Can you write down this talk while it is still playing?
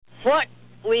What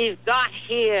we've got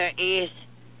here is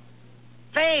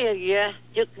failure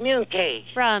to communicate.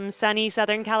 From sunny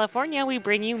Southern California, we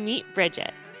bring you Meet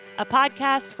Bridget, a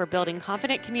podcast for building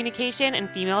confident communication and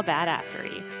female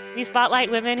badassery. We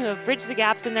spotlight women who have bridged the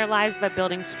gaps in their lives by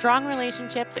building strong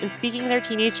relationships and speaking their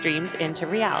teenage dreams into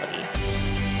reality.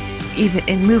 Even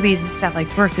in movies and stuff,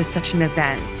 like birth is such an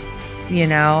event, you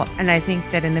know? And I think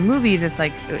that in the movies, it's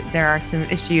like there are some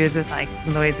issues with like some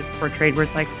of the ways it's portrayed where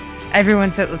it's like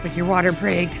everyone said it was like your water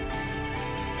breaks.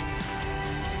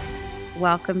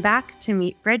 Welcome back to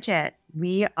Meet Bridget.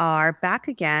 We are back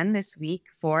again this week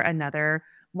for another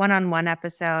one-on-one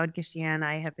episode. Gishia and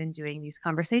I have been doing these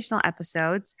conversational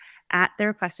episodes at the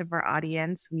request of our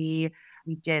audience. We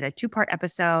did a two-part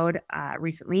episode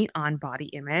recently on body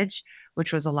image,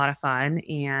 which was a lot of fun.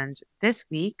 And this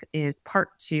week is part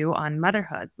 2 on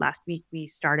motherhood. Last week, we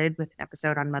started with an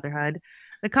episode on motherhood.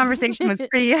 The conversation was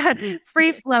pretty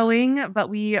free-flowing, but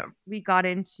we got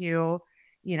into,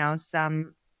 you know,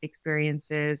 some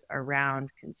experiences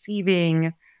around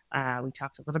conceiving. We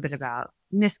talked a little bit about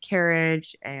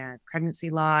miscarriage and pregnancy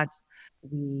loss.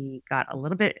 We got a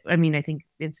little bit, I think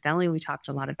incidentally, we talked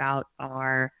a lot about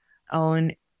our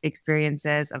own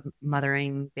experiences of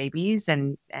mothering babies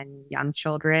and young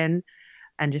children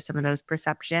and just some of those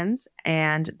perceptions.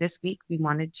 And this week, we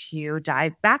wanted to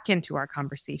dive back into our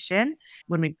conversation.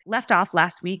 When we left off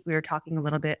last week, we were talking a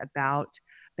little bit about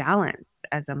balance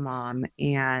as a mom.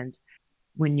 And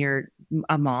when you're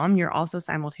a mom, you're also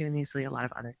simultaneously a lot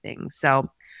of other things. So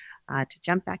to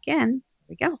jump back in, here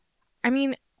we go.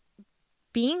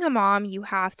 Being a mom, you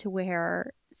have to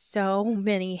wear so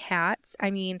many hats.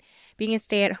 Being a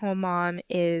stay-at-home mom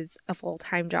is a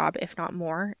full-time job, if not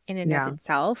more, in and of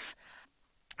itself.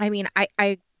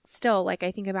 I still,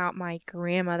 I think about my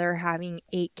grandmother having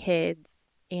 8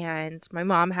 kids and my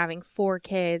mom having 4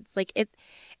 kids.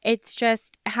 It's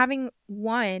just having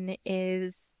one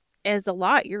is a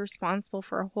lot. You're responsible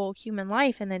for a whole human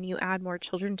life, and then you add more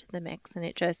children to the mix, and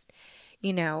it just,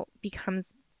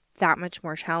 becomes that much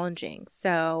more challenging.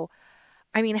 So,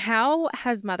 how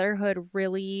has motherhood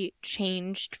really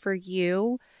changed for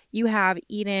you? You have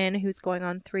Eden, who's going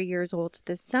on 3 years old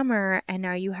this summer, and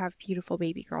now you have beautiful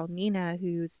baby girl Nina,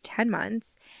 who's 10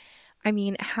 months.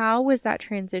 How was that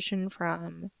transition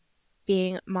from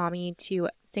being mommy to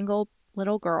single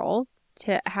little girl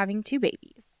to having 2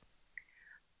 babies?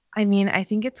 I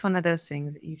think it's one of those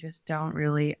things that you just don't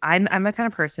really, I'm the kind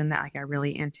of person that I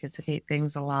really anticipate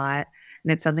things a lot.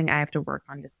 And it's something I have to work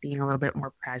on, just being a little bit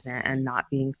more present and not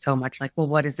being so much like, well,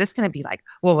 what is this going to be like?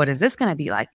 Well, what is this going to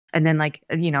be like? And then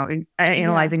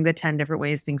analyzing the 10 different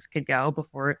ways things could go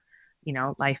before,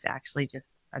 life actually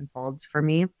just unfolds for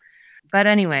me. But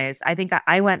anyways, I think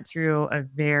I went through a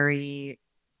very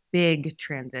big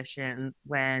transition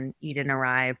when Eden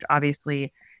arrived.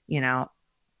 Obviously,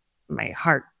 my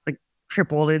heart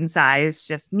tripled in size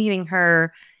just meeting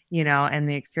her, and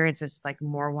the experience is just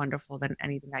more wonderful than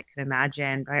anything I could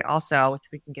imagine. But I also, which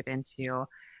we can get into,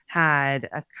 had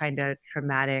a kind of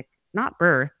traumatic, not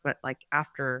birth, but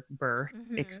after birth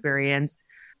experience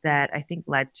that I think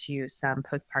led to some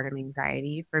postpartum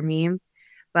anxiety for me.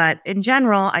 But in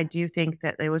general, I do think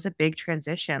that it was a big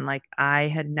transition. I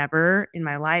had never in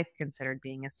my life considered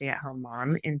being a stay-at-home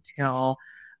mom until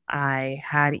I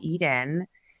had Eden.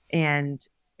 And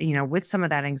with some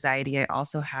of that anxiety, I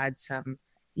also had some,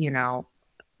 I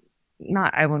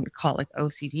wouldn't call it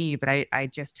OCD, but I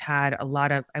just had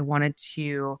I wanted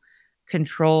to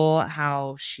control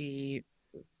how she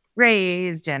was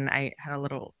raised. And I had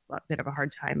a bit of a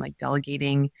hard time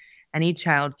delegating any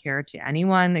childcare to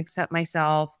anyone except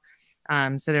myself.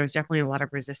 So there was definitely a lot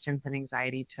of resistance and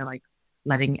anxiety to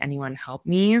letting anyone help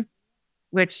me,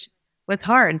 which was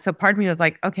hard. And so part of me was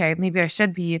like, okay, maybe I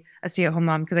should be a stay-at-home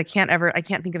mom because I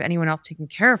can't think of anyone else taking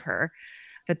care of her.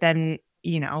 But then,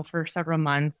 for several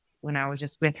months when I was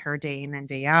just with her day in and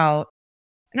day out,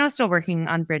 and I was still working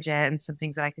on Bridget and some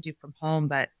things that I could do from home.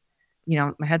 But,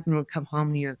 my husband would come home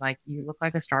and he was like, you look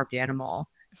like a starved animal.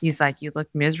 He's like, you look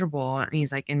miserable. And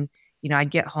he's like, and I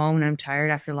get home and I'm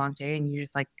tired after a long day and you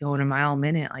just going a mile a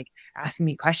minute, asking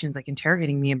me questions,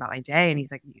 interrogating me about my day. And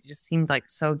he's like, you just seemed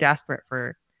so desperate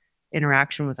for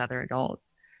interaction with other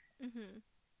adults. Mm-hmm.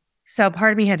 So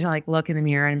part of me had to look in the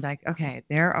mirror and be like, okay,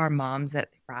 there are moms that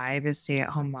thrive as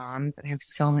stay-at-home moms and I have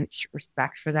so much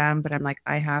respect for them. But I'm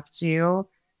I have to,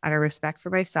 out of respect for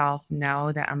myself,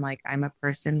 know that I'm a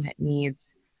person that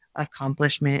needs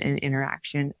accomplishment and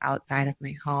interaction outside of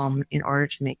my home in order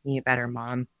to make me a better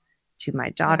mom to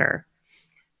my daughter.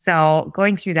 So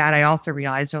going through that, I also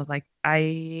realized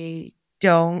I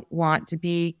don't want to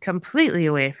be completely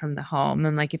away from the home.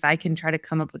 And if I can try to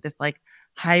come up with this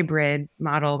hybrid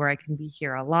model where I can be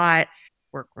here a lot,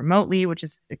 work remotely, which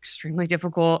is extremely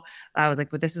difficult. I was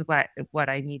like, but this is what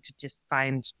I need to just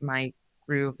find my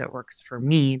groove that works for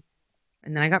me.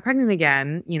 And then I got pregnant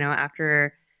again,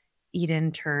 after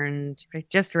Eden turned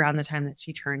just around the time that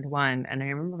she turned 1. And I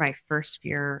remember my first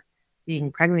fear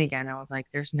being pregnant again. I was like,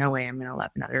 there's no way I'm going to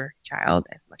love another child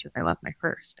as much as I love my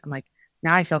first. I'm like,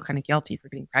 now I feel kind of guilty for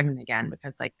getting pregnant again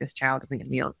because like this child isn't going to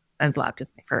be as loved as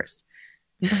my first.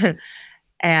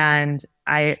 And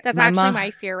that's actually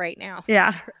my fear right now.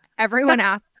 Yeah. Everyone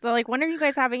asks, they're like, when are you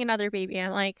guys having another baby? And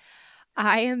I'm like,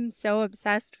 I am so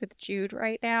obsessed with Jude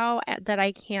right now that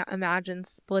I can't imagine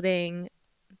splitting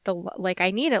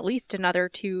I need at least another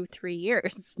 2-3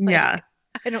 years. Yeah.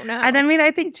 I don't know. And I mean,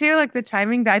 I think too, like the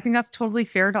timing, I think that's totally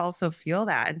fair to also feel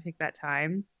that and take that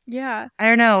time. Yeah. I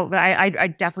don't know, but I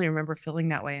definitely remember feeling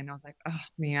that way. And I was like, oh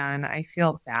man, I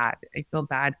feel bad. I feel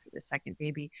bad for the second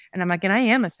baby. And I'm like, and I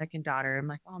am a second daughter. I'm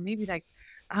like, oh, maybe like,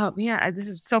 oh man, this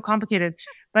is so complicated.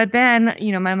 But then,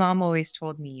 my mom always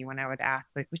told me when I would ask,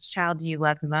 like, which child do you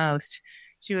love the most?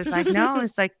 She was like, no,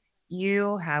 it's like,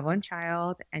 you have one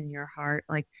child and your heart,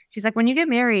 like, she's like, when you get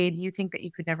married, you think that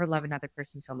you could never love another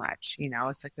person so much.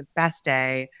 It's like the best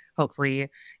day, hopefully,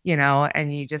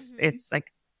 and you just, it's like,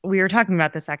 we were talking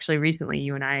about this actually recently,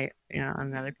 you and I, on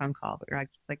another phone call, but we're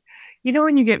just like,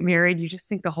 when you get married, you just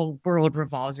think the whole world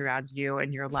revolves around you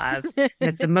and your love. And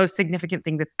it's the most significant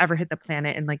thing that's ever hit the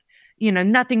planet. And like,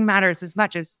 nothing matters as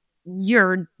much as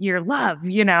your love,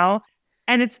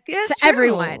 and it's to true.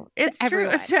 Everyone. It's to true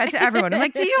everyone. to everyone. I'm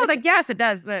like, to you, like, yes, it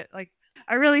does. But like,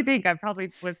 I really think I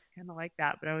probably was kind of like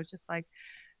that, but I was just like,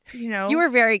 You were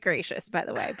very gracious, by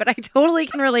the way, but I totally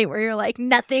can relate where you're like,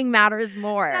 nothing matters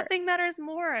more. Nothing matters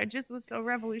more. It just was so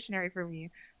revolutionary for me.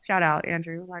 Shout out,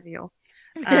 Andrew. Love you.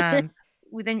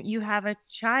 Then you have a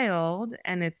child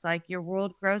and it's like your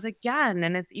world grows again.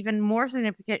 And it's even more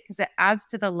significant because it adds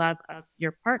to the love of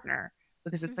your partner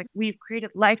because it's like we've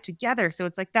created life together. So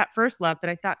it's like that first love that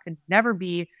I thought could never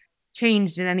be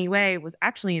changed in any way was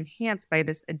actually enhanced by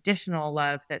this additional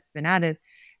love that's been added.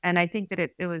 And I think that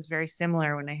it was very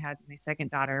similar when I had my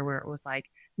second daughter, where it was like,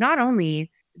 not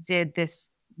only did this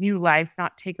new life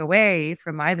not take away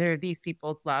from either of these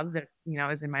people's love that,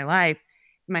 is in my life,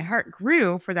 my heart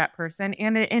grew for that person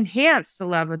and it enhanced the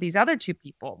love of these other two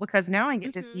people because now I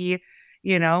get to see,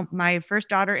 my first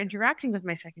daughter interacting with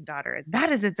my second daughter. And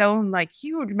that is its own like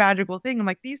huge magical thing. I'm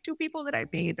like, these two people that I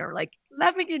made are like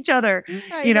loving each other.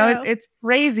 It's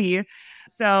crazy.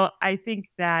 So I think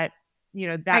that,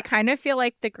 that I kind of feel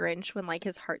like the Grinch when like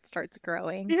his heart starts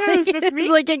growing. Yes, it's me.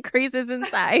 Like increases in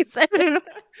size.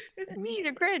 It's me,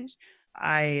 the Grinch.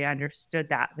 I understood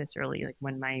that this early, like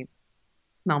when my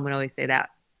mom would always say that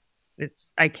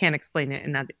I can't explain it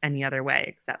in any other way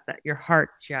except that your heart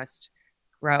just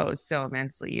grows so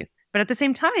immensely. But at the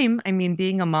same time, I mean,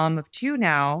 being a mom of 2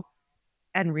 now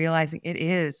and realizing it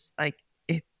is like,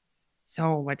 it's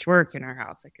so much work in our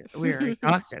house. Like we're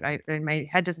exhausted. My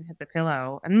head doesn't hit the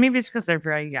pillow. And maybe it's because they're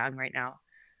very young right now.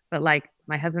 But like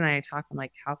my husband and I talk, I'm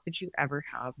like, how could you ever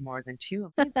have more than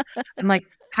 2? I'm like,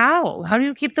 how do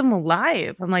you keep them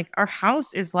alive? I'm like, our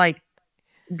house is like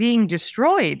being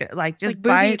destroyed, like just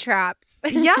like booby traps.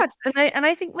 Yes. And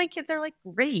I think my kids are like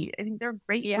great. I think they're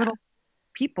great little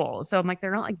people. So I'm like,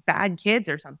 they're not like bad kids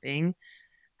or something.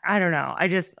 I don't know. I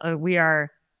just, we are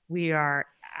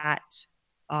at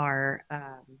our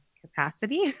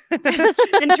capacity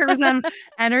in terms of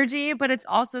energy, but it's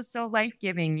also so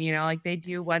life-giving, like they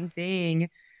do one thing,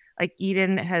 like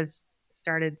Eden has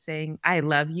started saying, I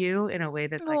love you in a way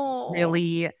that's like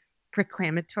really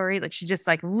proclamatory. Like she just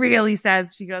like really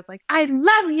says, she goes like, I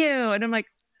love you. And I'm like,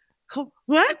 oh,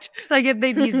 what? It's like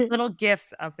these little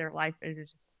gifts of their life. It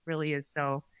just really is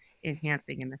so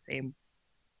enhancing in the same,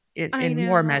 in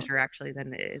more measure actually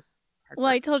than it is. Well,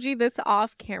 I told you this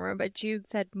off camera, but Jude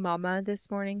said mama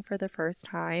this morning for the first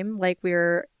time. Like we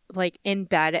were like in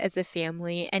bed as a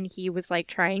family and he was like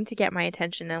trying to get my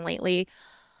attention. And lately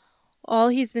all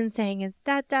he's been saying is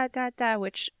da, da, da, da,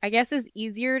 which I guess is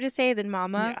easier to say than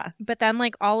mama. Yeah. But then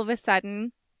like all of a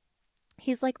sudden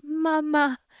he's like,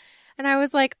 mama. And I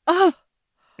was like, oh,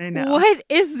 I know. What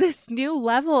is this new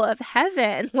level of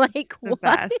heaven? Like what?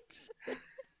 Best.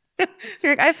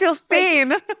 You're like, I feel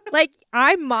seen. Like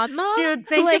I'm mama. Dude,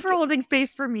 thank you for holding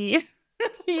space for me.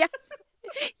 Yes.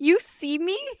 You see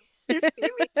me? You see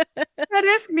me? That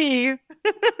is me.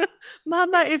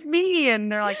 Mama is me.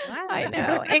 And they're like, wow. I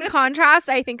know. In contrast,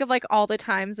 I think of like all the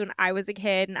times when I was a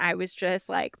kid and I was just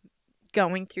like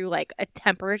going through like a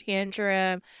temper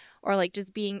tantrum or like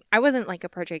just being, I wasn't like a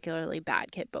particularly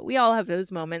bad kid, but we all have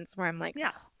those moments where I'm like,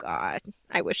 oh God,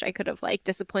 I wish I could have like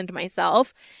disciplined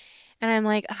myself. And I'm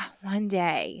like, oh, one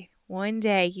day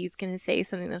he's going to say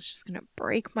something that's just going to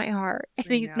break my heart. And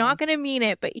he's not going to mean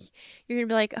it, but you're going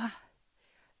to be like, oh,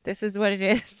 this is what it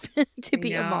is to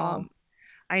be a mom.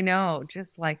 I know,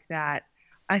 just like that.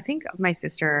 I think my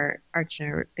sister,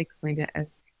 Archana, explained it as,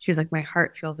 she's like, my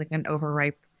heart feels like an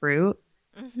overripe fruit.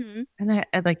 Mm-hmm. And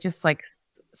I like just like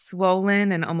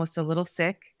swollen and almost a little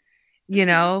sick, you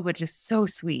know, but just so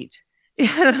sweet.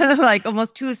 Like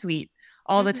almost too sweet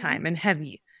all the time and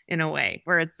heavy in a way,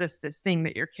 where it's just this thing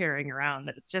that you're carrying around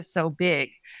that it's just so big.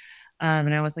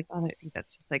 And I was like, oh, I think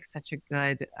that's just like such a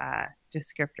good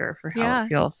descriptor for how it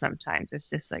feels sometimes. It's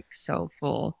just like so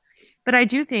full. But I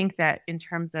do think that in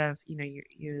terms of, you know,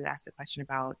 you asked a question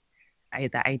about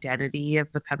the identity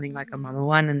of becoming like a mama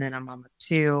one and then a mama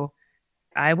two.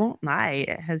 I won't lie,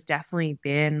 it has definitely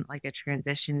been like a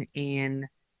transition in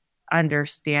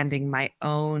understanding my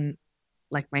own,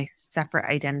 like my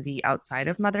separate identity outside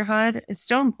of motherhood is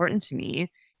still important to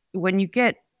me. When you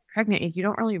get pregnant, you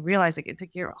don't really realize like it's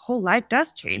like your whole life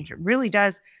does change. It really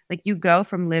does. Like you go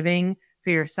from living for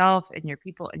yourself and your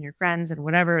people and your friends and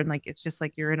whatever, and like it's just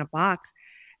like you're in a box.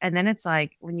 And then it's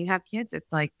like when you have kids,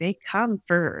 it's like they come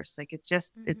first. Like it's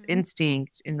just it's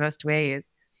instinct in most ways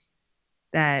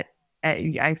that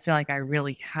I feel like I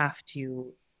really have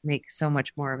to make so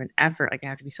much more of an effort. Like I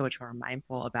have to be so much more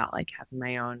mindful about like having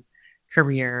my own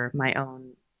career, my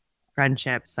own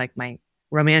friendships, like my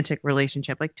romantic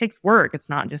relationship. Like takes work. It's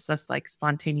not just this like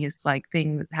spontaneous like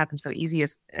thing that happens so easy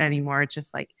anymore. It's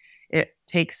just like it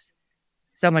takes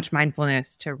so much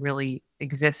mindfulness to really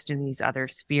exist in these other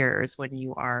spheres when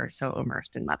you are so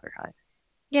immersed in motherhood.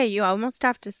 Yeah, you almost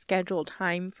have to schedule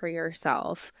time for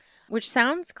yourself, which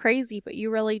sounds crazy, but you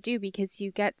really do, because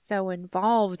you get so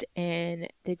involved in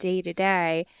the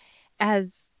day-to-day.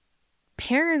 As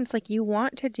parents, like you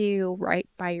want to do right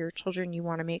by your children. You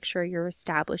want to make sure you're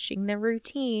establishing the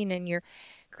routine and you're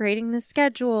creating the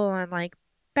schedule and like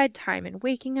bedtime and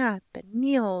waking up and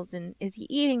meals, and is he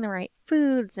eating the right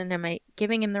foods, and am I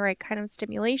giving him the right kind of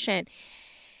stimulation?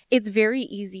 It's very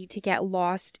easy to get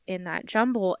lost in that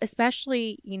jumble,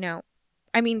 especially, you know,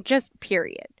 I mean, just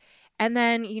period. And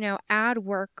then, you know, add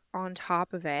work on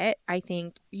top of it. I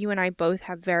think you and I both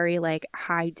have very like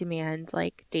high demand,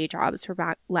 like day jobs, for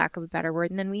lack of a better word.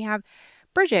 And then we have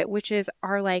Bridget, which is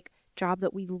our like job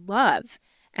that we love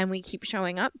and we keep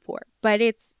showing up for. But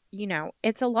it's, you know,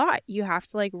 it's a lot. You have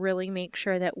to like really make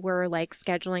sure that we're like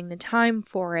scheduling the time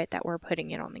for it, that we're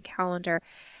putting it on the calendar.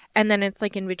 And then it's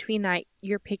like in between that,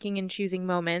 you're picking and choosing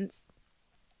moments.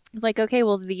 Like, okay,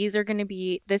 well, this is going to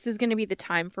be the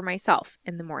time for myself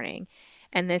in the morning.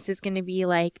 And this is going to be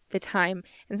like the time.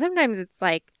 And sometimes it's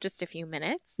like just a few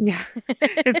minutes. Yeah.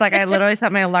 It's like I literally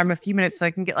set my alarm a few minutes so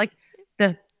I can get like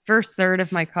the first third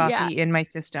of my coffee in my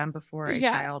system before a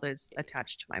child is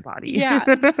attached to my body. Yeah.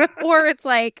 Or it's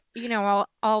like, you know,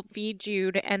 I'll feed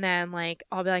Jude and then like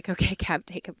I'll be like, okay, Cab,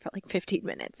 take him for like 15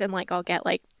 minutes. And like I'll get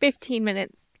like 15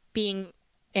 minutes being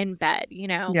in bed, you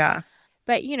know? Yeah.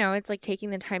 But, you know, it's like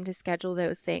taking the time to schedule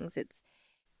those things.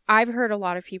 I've heard a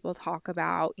lot of people talk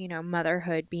about, you know,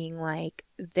 motherhood being like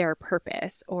their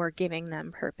purpose or giving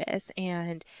them purpose.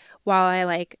 And while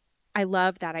I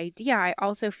love that idea, I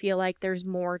also feel like there's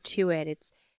more to it.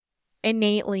 It's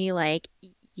innately like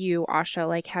you, Asha,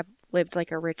 like have lived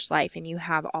like a rich life, and you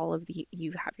have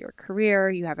you have your career,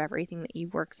 you have everything that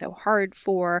you've worked so hard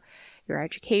for, your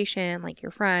education, like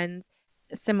your friends.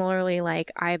 Similarly,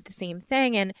 like I have the same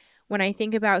thing. And when I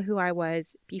think about who I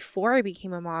was before I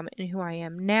became a mom and who I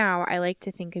am now, I like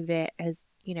to think of it as,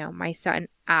 you know, my son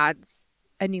adds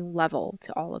a new level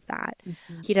to all of that.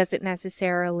 Mm-hmm. He doesn't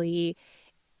necessarily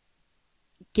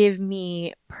give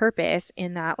me purpose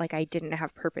in that, like I didn't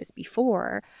have purpose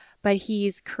before, but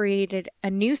he's created a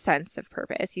new sense of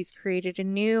purpose. He's created a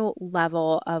new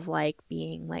level of like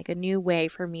being, like a new way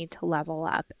for me to level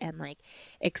up and like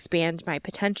expand my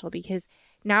potential, because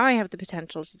now I have the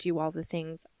potential to do all the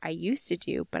things I used to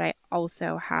do, but I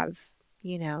also have,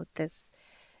 you know, this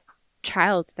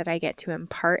child that I get to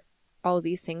impart all of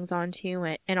these things onto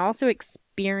and also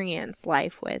experience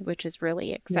life with, which is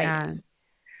really exciting. Yeah.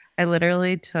 I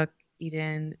literally took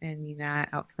Eden and Nina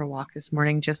out for a walk this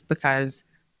morning just because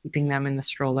keeping them in the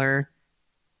stroller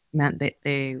meant that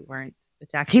they weren't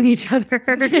attacking each other.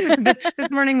 This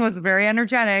morning was very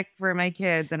energetic for my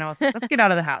kids, and I was like, let's get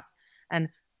out of the house. And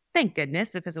thank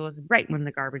goodness, because it was right when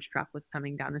the garbage truck was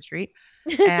coming down the street.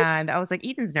 And I was like,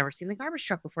 Eden's never seen the garbage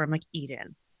truck before. I'm like,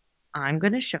 Eden, I'm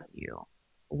going to show you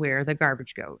where the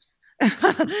garbage goes.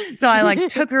 So I like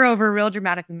took her over real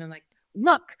dramatic and then like,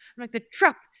 look, I'm like, the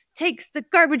truck takes the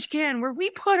garbage can where we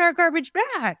put our garbage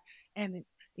back. And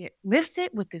it lifts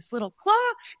it with this little claw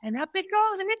and up it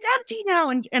goes and it's empty now.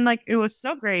 And like, it was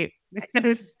so great. It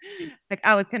was like,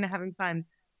 I was kind of having fun,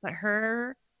 but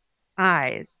her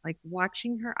eyes, like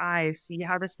watching her eyes, see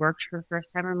how this works for the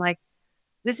first time. I'm like,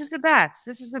 this is the best.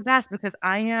 This is the best because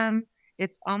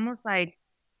it's almost like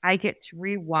I get to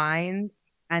rewind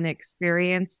and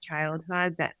experience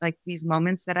childhood, that like these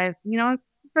moments that I've,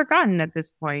 forgotten at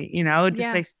this point,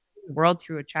 just like seeing the world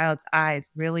through a child's eyes,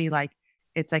 really like,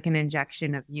 it's like an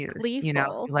injection of youth,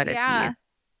 Gleeful. Let it yeah.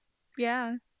 be.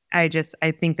 Yeah. I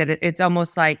think that it's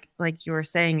almost like you were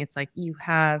saying, it's like you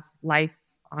have life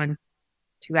on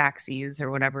two axes or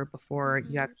whatever before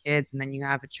you have kids, and then you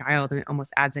have a child, and it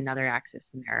almost adds another axis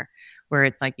in there where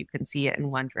it's like you can see it in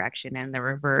one direction and the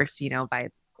reverse, by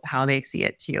how they see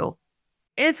it too.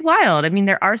 It's wild. I mean,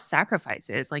 there are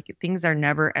sacrifices. Like things are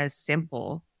never as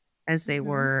simple as they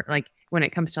were. Like when it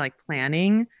comes to like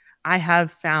planning, I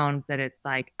have found that it's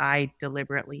like I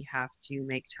deliberately have to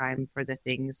make time for the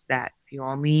things that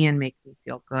fuel me and make me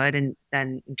feel good, and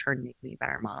then in turn make me a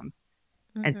better mom.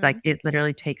 It's like it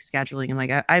literally takes scheduling. And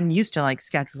like I'm used to like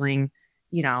scheduling,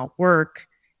 work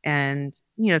and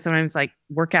sometimes like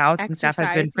workouts and stuff.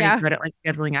 I've been pretty good at like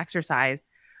scheduling exercise,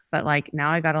 but like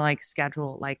now I gotta like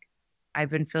schedule. Like I've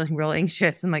been feeling real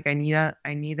anxious and like I need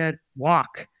a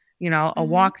walk. A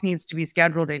walk needs to be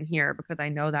scheduled in here because I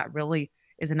know that really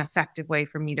is an effective way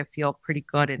for me to feel pretty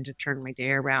good and to turn my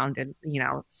day around. And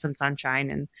some sunshine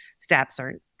and steps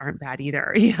aren't bad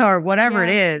either, or whatever it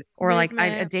is. Or movement.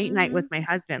 Like a date night with my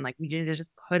husband, like we need to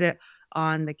just put it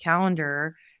on the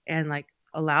calendar and like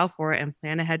allow for it and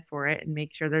plan ahead for it and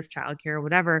make sure there's childcare or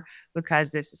whatever,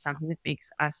 because this is something that makes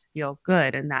us feel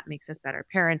good and that makes us better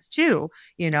parents too.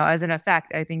 As an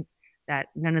effect, I think that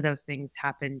none of those things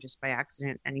happen just by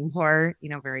accident anymore,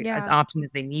 as often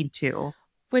as they need to.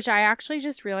 Which I actually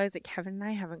just realized that Kevin and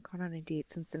I haven't gone on a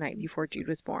date since the night before Jude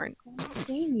was born.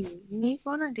 We've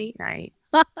gone on date night.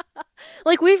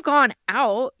 Like we've gone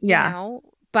out,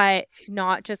 but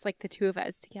not just like the two of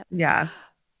us together. Yeah.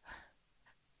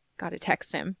 Gotta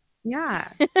text him. Yeah.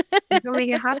 We'll make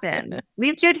it happen.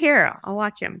 Leave Jude here. I'll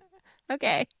watch him.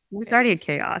 Okay. It's already a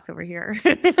chaos over here.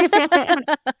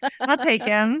 I'll take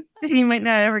him. You might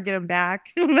not ever get him back,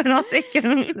 but I'll take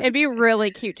him. It'd be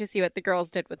really cute to see what the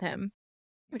girls did with him.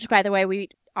 Which, by the way, we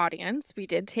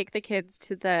did take the kids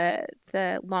to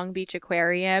the Long Beach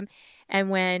Aquarium. And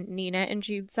when Nina and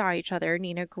Jude saw each other,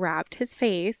 Nina grabbed his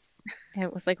face. And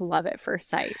it was like love at first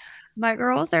sight. My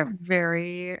girls are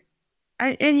very...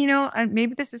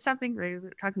 maybe this is something we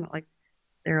were talking about, like,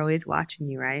 they're always watching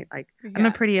you, right? Like, I'm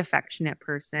a pretty affectionate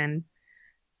person,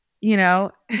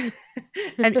 and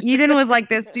Eden was like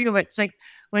this too, but like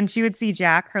when she would see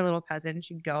Jack, her little cousin,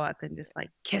 she'd go up and just like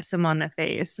kiss him on the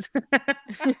face.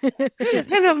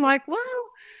 And I'm like, well,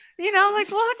 like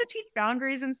we'll have to teach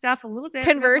boundaries and stuff a little bit.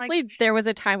 Conversely, there was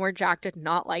a time where Jack did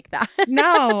not like that.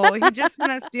 No, he just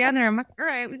want to stand there. I'm like, all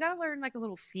right, we got to learn like a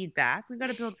little feedback. We got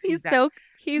to build feedback.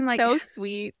 He's like, so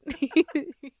sweet.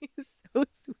 He's so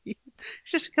sweet.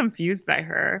 Just confused by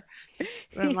her.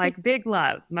 But like big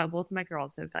love. Both of my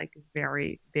girls have like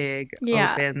very big,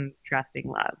 open, trusting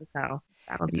love. So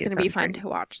it's going to be fun to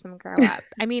watch them grow up.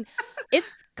 I mean, it's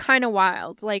kind of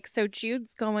wild. Like, so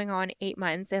Jude's going on 8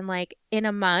 months, and like in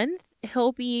a month,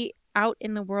 he'll be out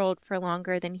in the world for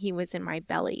longer than he was in my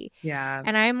belly. Yeah.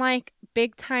 And I'm like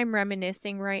big time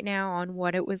reminiscing right now on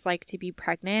what it was like to be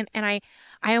pregnant. And I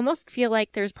almost feel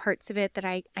like there's parts of it that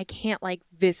I can't like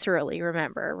viscerally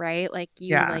remember, right? Like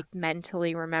you like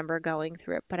mentally remember going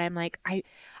through it. But I'm like,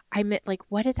 I'm like,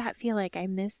 what did that feel like? I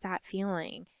miss that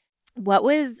feeling. What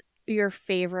was your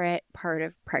favorite part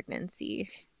of pregnancy?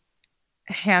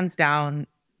 Hands down,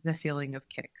 the feeling of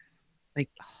kicks. Like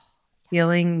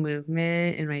feeling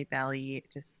movement in my belly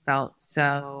just felt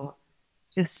so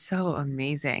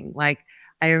amazing. Like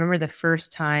I remember the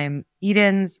first time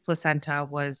Eden's placenta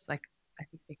was like, I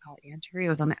think they call it anterior. It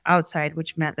was on the outside,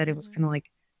 which meant that it was kind of like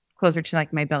closer to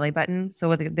like my belly button.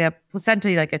 So the placenta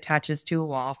like attaches to a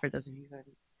wall, for those of you who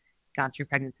haven't gone through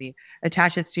pregnancy,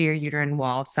 attaches to your uterine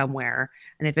wall somewhere.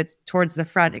 And if it's towards the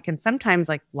front, it can sometimes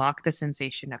like block the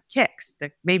sensation of kicks. The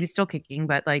baby's still kicking,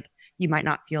 but like you might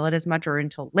not feel it as much or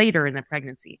until later in the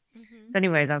pregnancy. So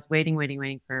anyways, I was waiting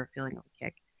for a feeling of a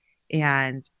kick.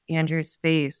 And Andrew's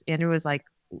face, Andrew was like,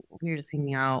 we were just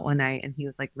hanging out one night and he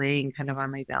was like laying kind of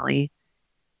on my belly.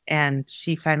 And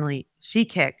she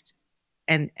kicked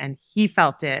and he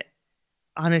felt it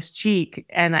on his cheek.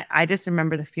 And I just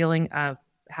remember the feeling of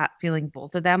feeling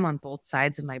both of them on both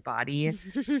sides of my body.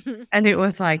 And it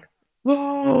was like,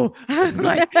 whoa.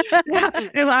 Like,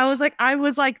 I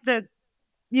was like the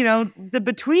the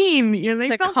between, they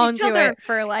the felt conduit each other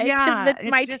for like yeah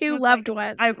my two loved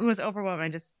ones. I was overwhelmed. I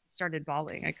just started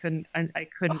bawling. I couldn't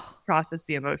process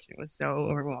the emotion. It was so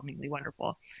overwhelmingly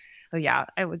wonderful. So yeah,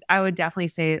 I would definitely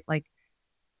say like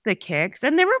the kicks.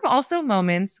 And there were also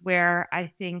moments where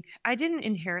I think I didn't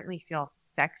inherently feel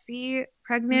sexy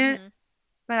pregnant,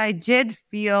 but I did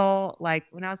feel like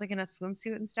when I was like in a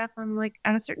swimsuit and stuff, I'm like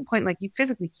at a certain point, like you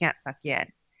physically can't suck in.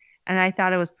 And I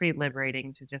thought it was pretty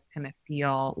liberating to just kind of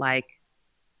feel like,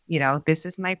 this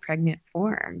is my pregnant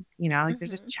form, like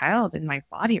there's a child in my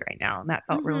body right now. And that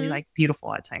felt really like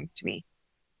beautiful at times to me.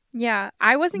 Yeah,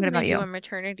 I wasn't What going to about do you? a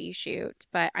maternity shoot,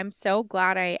 but I'm so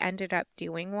glad I ended up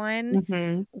doing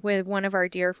one with one of our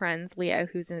dear friends, Leah,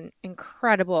 who's an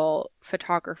incredible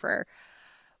photographer.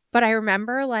 But I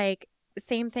remember like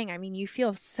same thing. I mean, you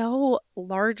feel so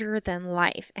larger than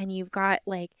life, and you've got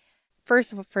like,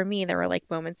 first of all, for me, there were like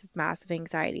moments of massive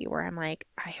anxiety where I'm like,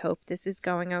 I hope this is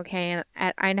going okay.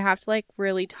 And I'd have to like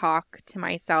really talk to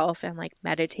myself and like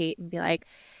meditate and be like,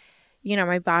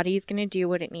 my body's going to do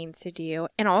what it needs to do.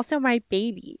 And also my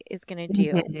baby is going to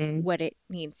do what it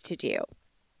needs to do.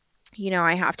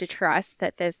 I have to trust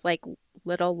that this like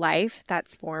little life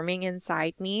that's forming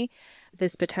inside me,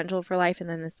 this potential for life, and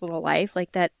then this little life,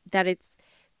 like that it's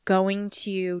going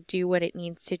to do what it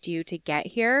needs to do to get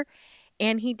here.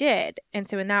 And he did. And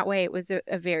so in that way, it was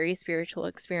a very spiritual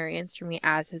experience for me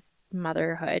as his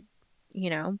motherhood,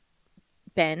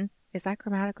 been. Is that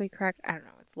grammatically correct? I don't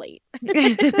know. It's late.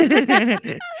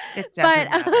 It doesn't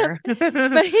matter.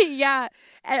 But yeah,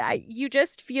 and you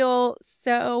just feel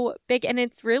so big. And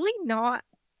it's really not,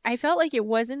 I felt like it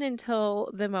wasn't until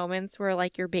the moments where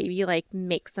like your baby like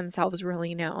makes themselves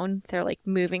really known. They're like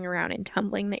moving around and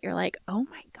tumbling that you're like, oh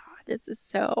my God, this is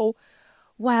so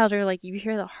wild. Or like you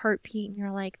hear the heartbeat and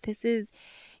you're like, this is,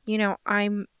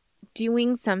 I'm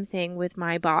doing something with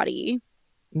my body.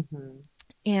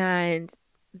 And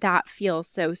that feels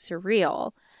so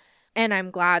surreal. And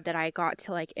I'm glad that I got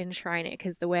to like enshrine it,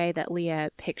 because the way that Leah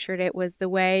pictured it was the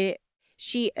way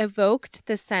she evoked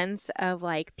the sense of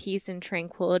like peace and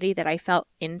tranquility that I felt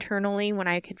internally when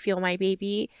I could feel my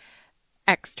baby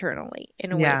externally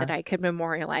in a way that I could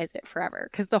memorialize it forever.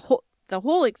 Because the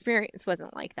whole experience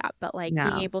wasn't like that, but like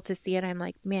being able to see it, I'm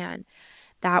like, man,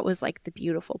 that was like the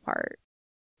beautiful part.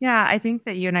 Yeah, I think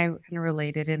that you and I kind of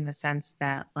related in the sense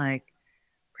that like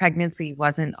pregnancy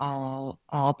wasn't all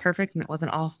perfect and it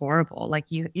wasn't all horrible. Like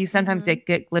you sometimes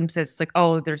get glimpses like,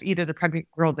 oh, there's either the pregnant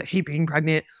girl that hate being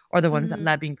pregnant or the ones that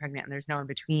love being pregnant, and there's no in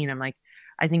between. I'm like,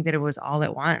 I think that it was all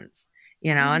at once,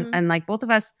 and like both of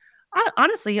us,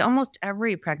 honestly, almost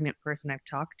every pregnant person I've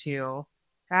talked to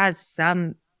has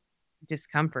some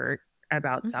discomfort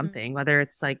about something, whether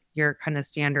it's like your kind of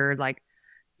standard, like,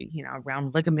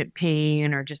 around ligament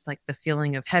pain or just like the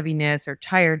feeling of heaviness or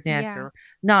tiredness or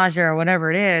nausea or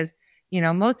whatever it is.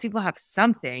 Most people have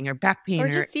something, or back pain, or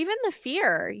just even the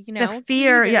fear, the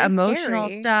fear, emotional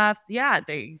scary stuff. Yeah.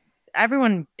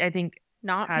 Everyone, I think,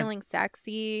 not feeling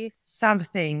sexy,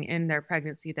 something in their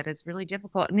pregnancy that is really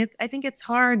difficult. And I think it's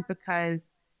hard because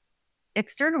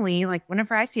externally, like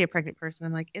whenever I see a pregnant person,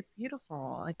 I'm like, it's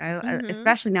beautiful. Like I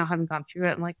especially now having gone through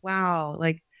it, I'm like, wow,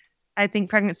 like I think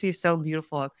pregnancy is so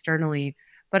beautiful externally,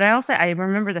 but I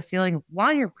remember the feeling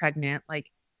while you're pregnant, like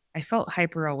I felt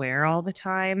hyper aware all the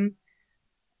time.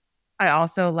 I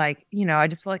also like, I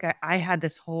just feel like I had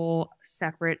this whole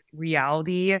separate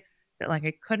reality that like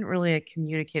I couldn't really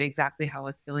communicate exactly how I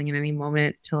was feeling in any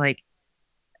moment to like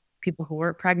people who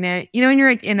were pregnant, and you're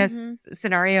like in a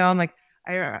scenario, I'm like,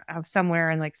 I was somewhere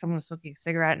and like someone was smoking a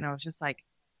cigarette and I was just like,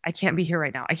 I can't be here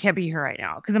right now. I can't be here right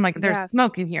now. Cause I'm like, there's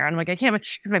smoke in here. And I'm like, I can't,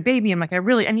 because my baby, I'm like, I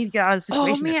need to get out of the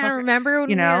situation. Oh man, I remember when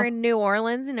we were in New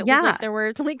Orleans and it was like, there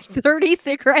were like 30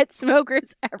 cigarette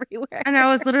smokers everywhere. And I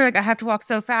was literally like, I have to walk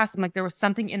so fast. I'm like, there was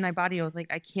something in my body. I was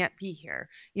like, I can't be here,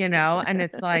 and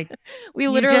it's like, we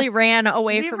literally ran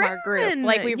away from our group.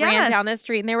 Like we ran down the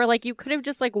street and they were like, you could have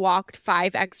just like walked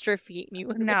 5 extra feet. And you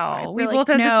would no, we both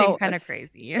had the same kind of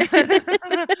crazy.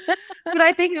 But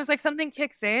I think it was like something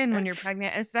kicks in when you're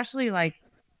pregnant, especially like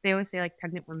they always say like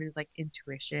pregnant women's like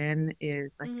intuition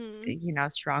is like,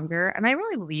 stronger. And I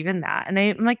really believe in that. And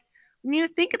I'm like, when you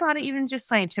think about it, even just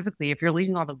scientifically, if you're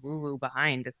leaving all the woo woo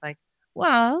behind, it's like,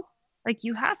 well, like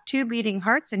you have 2 beating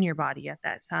hearts in your body at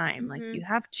that time. Like you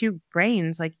have 2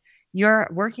 brains, like you're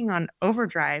working on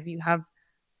overdrive. You have,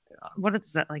 what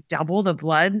is that, like double the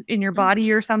blood in your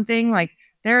body or something. Like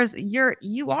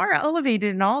you are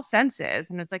elevated in all senses.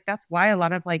 And it's like, that's why a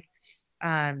lot of like,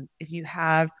 if you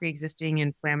have pre-existing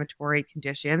inflammatory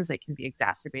conditions that can be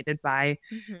exacerbated by,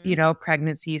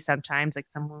 pregnancy, sometimes like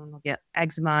someone will get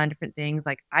eczema and different things.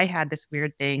 Like I had this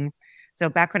weird thing. So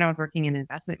back when I was working in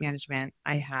investment management,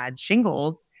 I had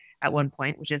shingles at one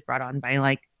point, which is brought on by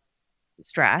like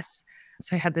stress.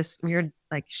 So I had this weird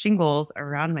like shingles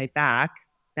around my back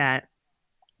that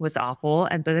was awful.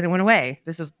 And but then it went away.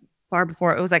 This was far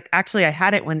before it was like actually I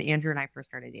had it when Andrew and I first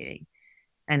started dating.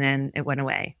 And then it went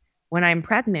away. When I'm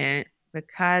pregnant,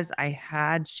 because I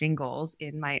had shingles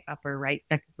in my upper right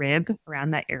like rib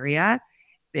around that area,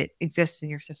 it exists in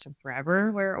your system forever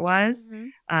where it was.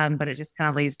 But it just kind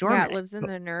of lays dormant. Yeah, it lives in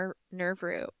the nerve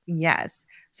root. Yes.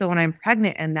 So when I'm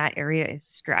pregnant and that area is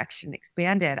stretched and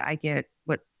expanded, I get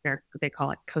what they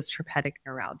call it post-herpetic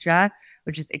neuralgia,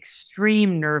 which is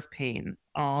extreme nerve pain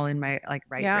all in my like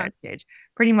right rib cage.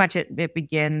 Pretty much it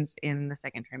begins in the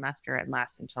second trimester and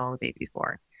lasts until the baby's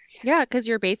born. Yeah, because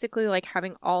you're basically like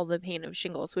having all the pain of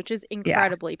shingles, which is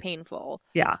incredibly painful.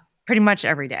 Yeah, pretty much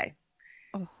every day.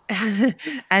 Oh.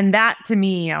 And that to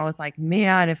me, I was like,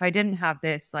 man, if I didn't have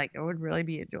this, like I would really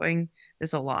be enjoying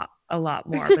this a lot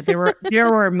more. But there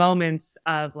were moments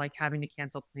of like having to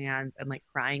cancel plans and like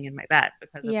crying in my bed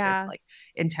because of this like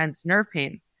intense nerve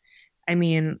pain. I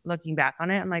mean, looking back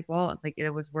on it, I'm like, well, like it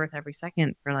was worth every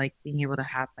second for like being able to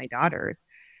have my daughters.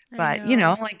 But you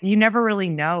know, like you never really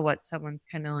know what someone's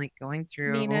kind of like going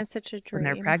through. Nina's such a dream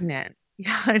when they're pregnant.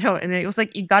 Yeah, I know. And it was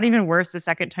like it got even worse the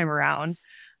second time around.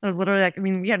 I was literally like, I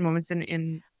mean, we had moments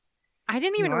in I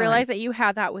didn't even realize that you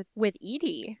had that with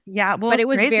Edie. Yeah, well, but it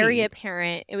was crazy. very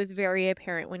apparent. It was very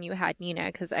apparent when you had Nina,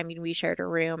 because I mean, we shared a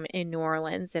room in New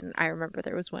Orleans, and I remember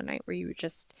there was one night where you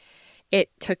just it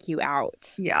took you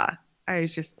out. Yeah, I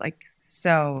was just like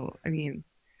so. I mean,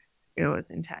 it was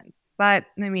intense, but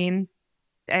I mean,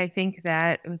 I think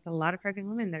that with a lot of pregnant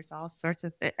women, there's all sorts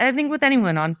of I think with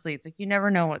anyone, honestly, it's like you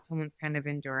never know what someone's kind of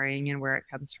enduring and where it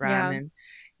comes from, and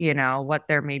you know what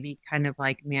they're maybe kind of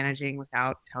like managing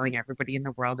without telling everybody in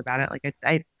the world about it. Like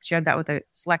I shared that with a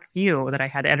select few that I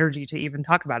had energy to even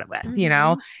talk about it with, you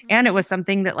know, and it was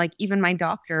something that like even my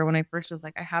doctor, when I first was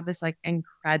like, I have this like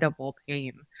incredible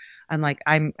pain. I'm like,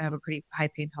 I have a pretty high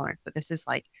pain tolerance, but this is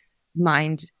like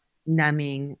mind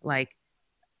numbing, like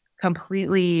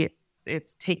completely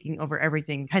it's taking over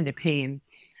everything kind of pain.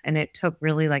 And it took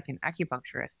really like an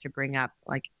acupuncturist to bring up,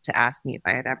 like to ask me if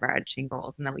I had ever had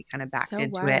shingles. And then we kind of backed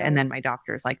into it. And then my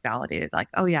doctors like validated like,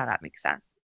 oh yeah, that makes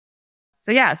sense.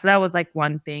 So yeah, so that was like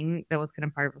one thing that was kind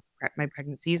of part of my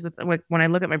pregnancies. But when I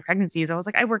look at my pregnancies, I was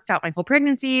like, I worked out my whole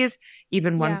pregnancies.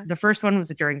 Even when the first one was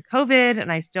during COVID.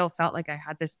 And I still felt like I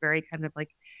had this very kind of like,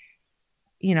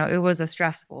 you know, it was a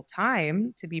stressful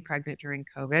time to be pregnant during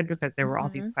COVID because there were all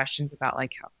these questions about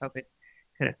like how COVID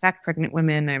could affect pregnant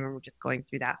women. I remember just going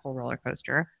through that whole roller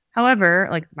coaster. However,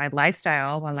 like my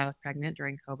lifestyle while I was pregnant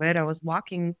during COVID, I was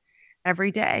walking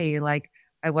every day. Like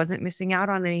I wasn't missing out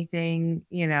on anything,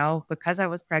 you know, because I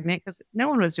was pregnant, because no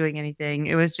one was doing anything.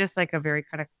 It was just like a very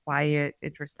kind of quiet,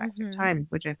 introspective time,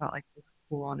 which I felt like was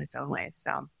cool in its own way.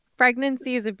 So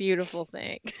pregnancy is a beautiful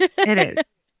thing. It is.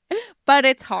 But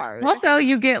it's hard. Also,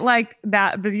 you get like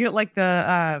that, but you get like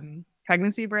the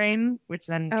pregnancy brain, which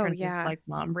then turns into like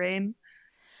mom brain.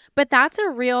 But that's a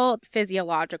real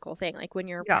physiological thing. Like when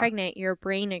you're pregnant, your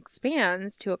brain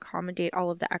expands to accommodate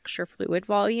all of the extra fluid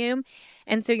volume.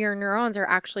 And so your neurons are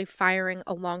actually firing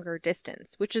a longer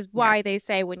distance, which is why they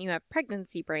say when you have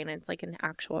pregnancy brain, it's like an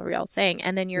actual real thing.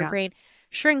 And then your brain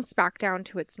shrinks back down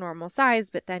to its normal size,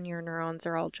 but then your neurons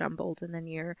are all jumbled. And then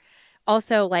you're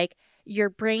also like,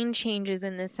 your brain changes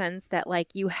in the sense that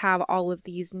like you have all of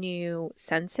these new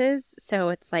senses. So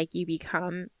it's like you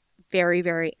become very,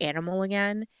 very animal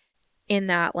again, in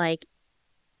that like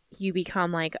you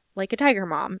become like a tiger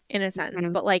mom in a sense,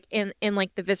 but like in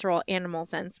like the visceral animal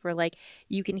sense where like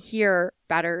you can hear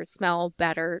better, smell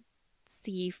better,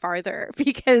 see farther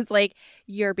because like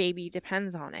your baby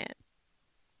depends on it.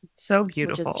 So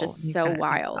beautiful. Which is just so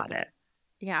wild.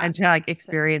 Yeah. And to like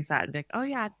experience that and be like, oh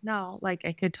yeah, no, like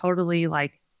I could totally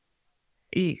like,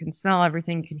 you can smell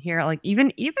everything, you can hear it. Like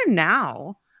even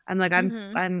now, I'm like,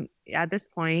 I'm at this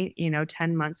point, you know,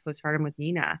 10 months postpartum with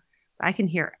Nina. I can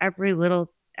hear every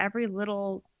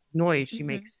little noise she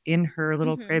makes in her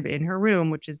little crib in her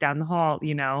room, which is down the hall,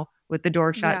 you know, with the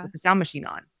door shut, with the sound machine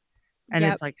on. And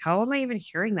it's like, how am I even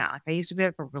hearing that? Like I used to be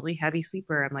like a really heavy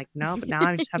sleeper. I'm like, no, but now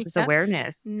I just have this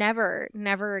awareness. Never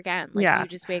again. Like you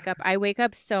just wake up. I wake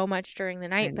up so much during the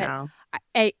night, but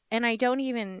I don't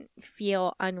even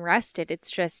feel unrested.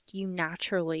 It's just you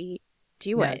naturally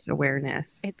do it. It's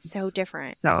awareness. It's so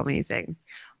different. So amazing.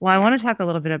 Well, I want to talk a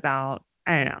little bit about,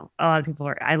 I don't know, a lot of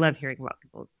people I love hearing about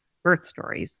people's birth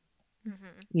stories,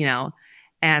 you know,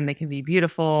 and they can be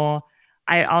beautiful.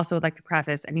 I also would like to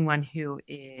preface anyone who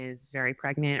is very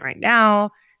pregnant right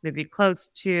now, maybe close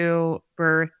to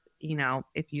birth, you know,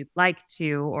 if you'd like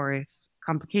to, or if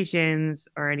complications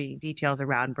or any details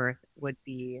around birth would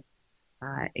be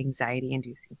anxiety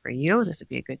inducing for you, this would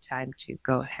be a good time to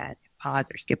go ahead, pause,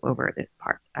 or skip over this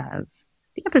part of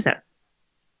the episode.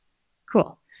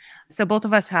 Cool. So both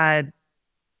of us had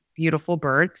beautiful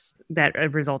births that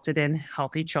resulted in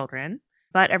healthy children,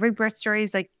 but every birth story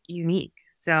is like unique.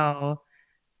 So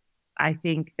I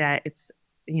think that it's,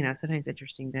 sometimes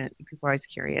interesting that people are always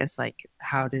curious, like,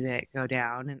 how did it go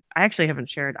down? And I actually haven't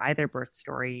shared either birth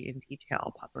story in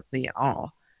detail publicly at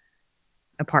all,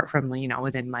 apart from,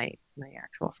 within my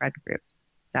actual friend groups.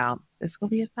 So this will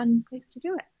be a fun place to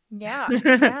do it. Yeah.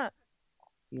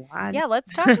 Yeah. Yeah,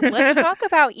 let's talk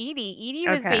about Edie. Edie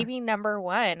was baby number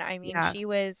 1. I mean, she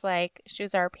was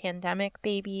our pandemic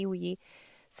baby. We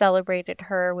celebrated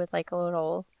her with like a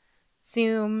little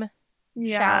Zoom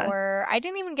shower. I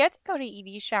didn't even get to go to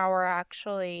Edie's shower,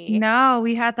 actually. No,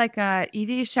 we had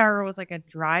Edie's shower was like a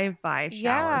drive-by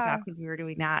shower back when we were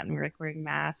doing that, and we were like wearing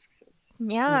masks.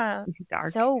 Yeah,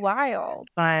 dark. So wild.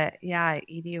 But yeah,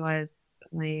 Edie was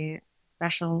my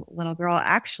special little girl.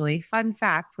 Actually, fun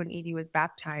fact, when Edie was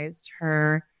baptized,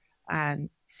 her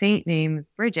saint name is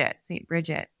Bridget, Saint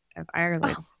Bridget of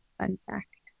Ireland. Oh. Fun fact.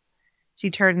 She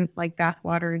turned like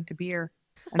bathwater into beer.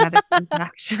 Another fun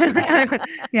fact.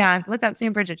 Yeah, look up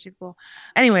Saint Bridget. She's cool.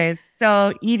 Anyways,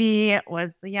 so Edie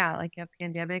was like a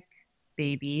pandemic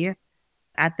baby.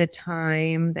 At the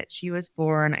time that she was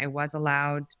born, I was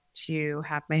allowed to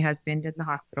have my husband in the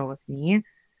hospital with me.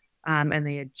 And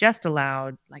they had just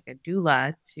allowed like a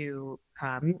doula to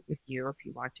come with you if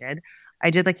you wanted. I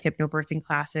did like hypnobirthing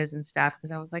classes and stuff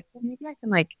because I was like, well, maybe I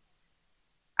can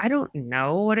I don't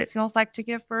know what it feels like to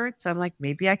give birth. So I'm like,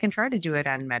 maybe I can try to do it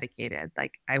unmedicated.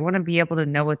 Like, I want to be able to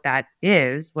know what that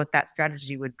is, what that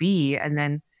strategy would be. And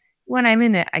then when I'm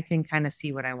in it, I can kind of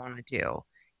see what I want to do,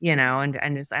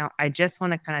 and just, I just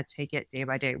want to kind of take it day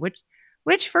by day,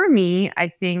 which for me, I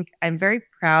think I'm very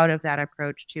proud of that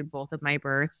approach to both of my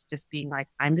births, just being like,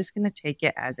 I'm just going to take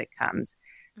it as it comes,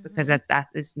 because that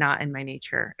is not in my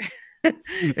nature.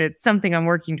 It's something I'm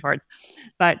working towards,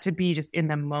 but to be just in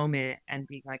the moment and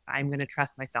being like, I'm going to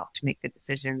trust myself to make the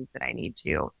decisions that I need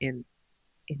to in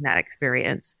that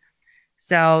experience.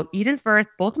 So Eden's birth,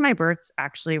 both of my births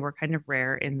actually were kind of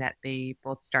rare in that they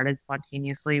both started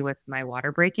spontaneously with my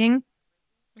water breaking.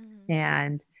 Mm-hmm.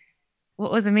 And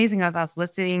what was amazing was I was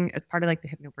listening as part of like the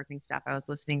hypnobirthing stuff. I was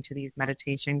listening to these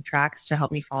meditation tracks to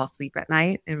help me fall asleep at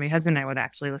night. And my husband and I would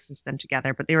actually listen to them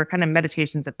together, but they were kind of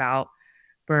meditations about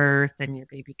birth and your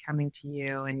baby coming to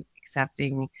you and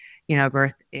accepting,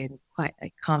 birth in quite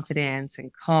like confidence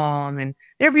and calm. And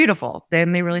they're beautiful.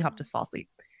 Then they really helped us fall asleep.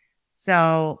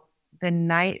 So the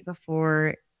night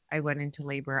before I went into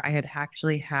labor, I had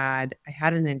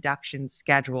an induction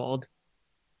scheduled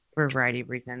for a variety of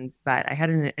reasons, but I had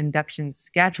an induction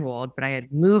scheduled, but I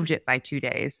had moved it by 2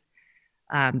 days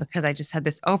because I just had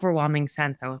this overwhelming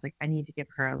sense. I was like, I need to give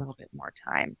her a little bit more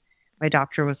time. My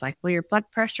doctor was like, well, your blood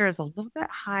pressure is a little bit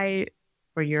high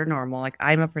for your normal. Like,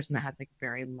 I'm a person that has like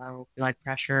very low blood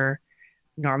pressure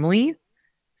normally.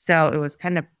 So it was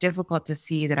kind of difficult to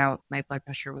see that my blood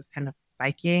pressure was kind of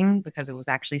spiking because it was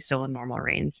actually still in normal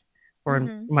range for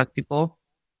most people.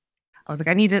 I was like,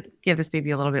 I need to give this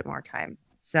baby a little bit more time.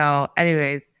 So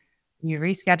anyways, you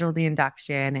rescheduled the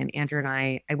induction, and Andrew and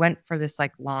I went for this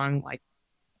like long, like,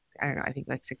 I don't know, I think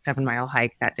like 6-7 mile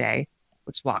hike that day,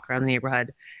 which walk around the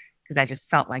neighborhood because I just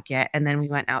felt like it. And then we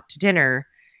went out to dinner,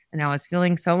 and I was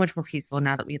feeling so much more peaceful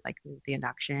now that we'd like moved the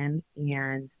induction,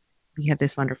 and we had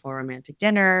this wonderful romantic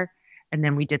dinner. And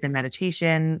then we did the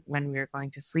meditation when we were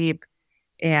going to sleep.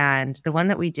 And the one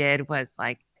that we did was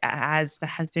like, as the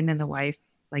husband and the wife,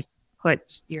 like,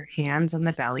 put your hands on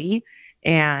the belly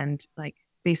and like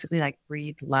basically like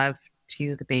breathe love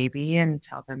to the baby and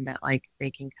tell them that like they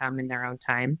can come in their own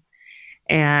time.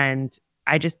 And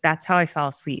that's how I fell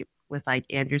asleep, with like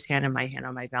Andrew's hand and my hand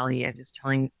on my belly, and just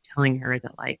telling her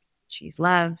that like she's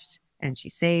loved and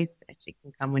she's safe and she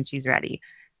can come when she's ready.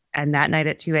 And that night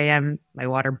at 2 a.m., my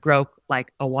water broke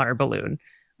like a water balloon.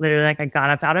 Literally, like, I got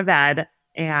up out of bed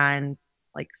and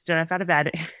like stood up out of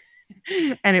bed.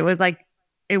 And it was like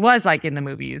in the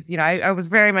movies. I was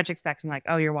very much expecting like,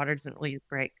 oh, your water doesn't really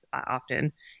break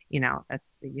often. They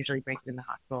usually break it in the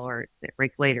hospital, or it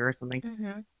breaks later or something.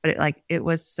 Mm-hmm. But it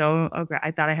was so,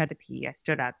 I thought I had to pee. I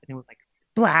stood up and it was like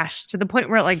splash to the point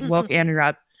where it like woke Andrew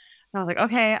up. And I was like,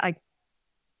 okay, like,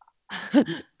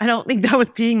 I don't think that was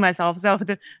peeing myself. So I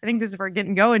think this is for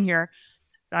getting going here.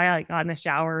 So I like got in the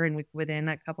shower, and within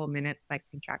a couple of minutes, my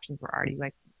contractions were already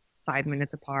like 5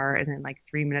 minutes apart, and then like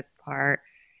 3 minutes apart.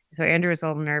 So Andrew was a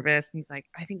little nervous, and he's like,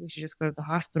 I think we should just go to the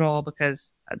hospital,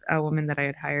 because a woman that I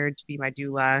had hired to be my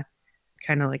doula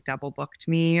kind of like double booked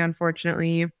me,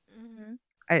 unfortunately. Mm-hmm.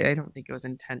 I don't think it was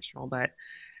intentional, but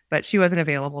she wasn't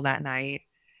available that night.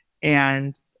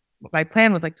 And my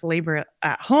plan was like to labor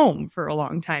at home for a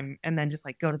long time and then just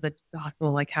like go to the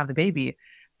hospital, like have the baby.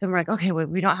 Then we're like, okay, well,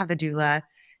 we don't have the doula.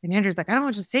 And Andrew's like, I don't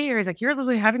want to stay here. He's like, you're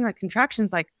literally having like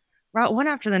contractions, like one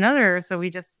after another. So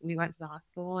we went to the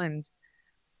hospital, and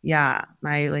yeah,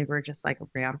 my labor just like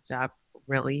ramped up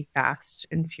really fast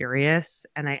and furious.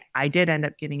 And I did end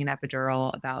up getting an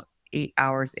epidural about 8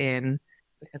 hours in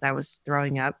because I was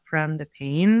throwing up from the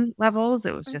pain levels.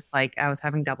 It was just like I was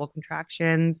having double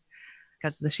contractions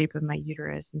because of the shape of my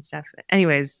uterus and stuff.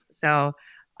 Anyways, so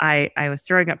I was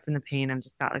throwing up from the pain and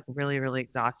just got like really, really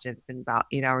exhausted. And about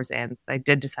 8 hours in, so I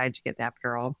did decide to get the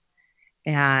epidural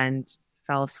and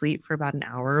fell asleep for about an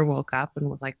hour, woke up and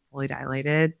was like fully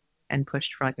dilated and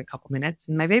pushed for like a couple minutes,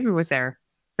 and my baby was there.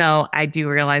 So I do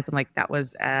realize I'm like, that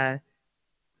was a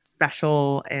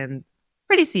special and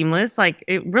pretty seamless, like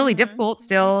it really difficult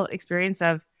still experience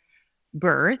of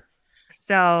birth.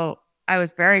 So I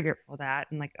was very grateful for that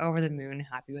and like over the moon,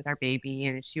 happy with our baby,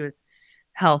 and she was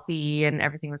healthy and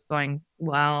everything was going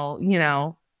well,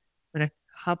 But a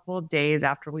couple days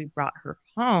after we brought her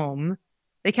home,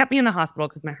 they kept me in the hospital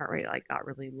because my heart rate like got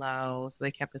really low. So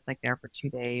they kept us like there for 2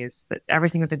 days, but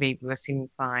everything with the baby was seeming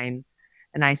fine.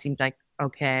 And I seemed like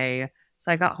okay.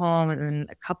 So I got home, and then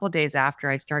a couple days after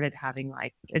I started having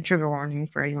like a trigger warning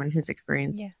for anyone who's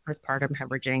experienced postpartum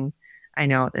hemorrhaging. I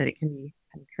know that it can be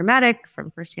kind of traumatic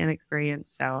from firsthand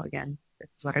experience. So again,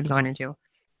 this is what I'm going into.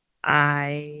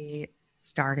 I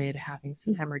started having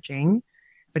some hemorrhaging,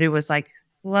 but it was like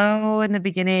slow in the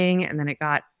beginning and then it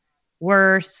got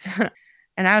worse.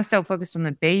 And I was so focused on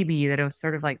the baby that it was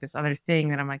sort of like this other thing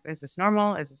that I'm like, is this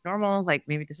normal? Is this normal? Like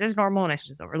maybe this is normal and I should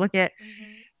just overlook it.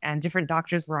 Mm-hmm. And different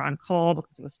doctors were on call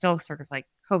because it was still sort of like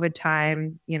COVID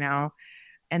time,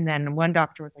 And then one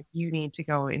doctor was like, you need to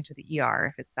go into the ER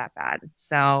if it's that bad.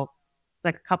 So it's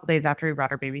like a couple days after we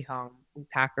brought our baby home, we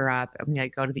pack her up and we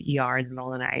go to the ER in the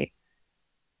middle of the night.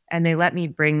 And they let me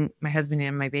bring my husband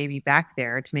and my baby back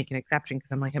there to make an exception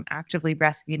because I'm like, I'm actively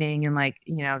breastfeeding and like,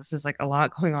 this is like a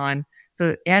lot going on.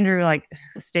 So Andrew like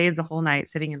stays the whole night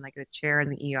sitting in like a chair in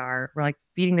the ER. We're like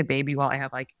feeding the baby while I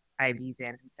have like IVs in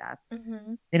and stuff.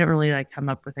 Mm-hmm. They don't really like come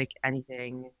up with like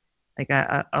anything. Like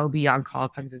a OB on call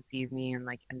comes and sees me and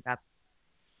like ends up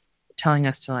telling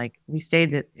us to like, we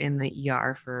stayed in the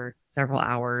ER for several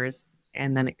hours.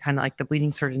 And then it kind of like the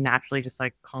bleeding sort of naturally just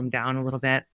like calmed down a little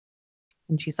bit.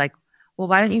 And she's like, well,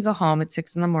 why don't you go home at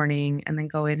 6 a.m. and then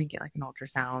go in and get like an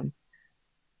ultrasound?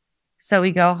 So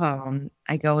we go home.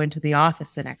 I go into the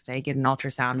office the next day, get an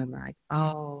ultrasound, and they're like,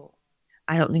 oh,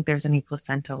 I don't think there's any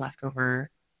placenta left over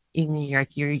in your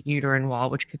uterine wall,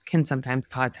 which can sometimes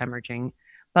cause hemorrhaging.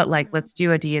 But like, let's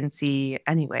do a D&C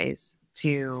anyways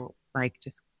to like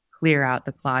just clear out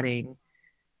the clotting.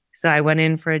 So I went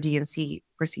in for a D&C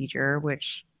procedure,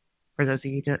 which for those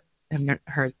of you that haven't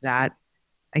heard that,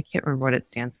 I can't remember what it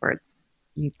stands for. It's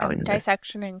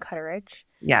dissection and cutterage.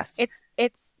 Yes. It's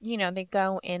they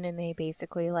go in and they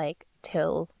basically like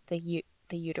till the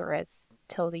uterus,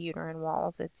 till the uterine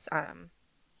walls. It's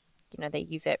they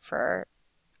use it for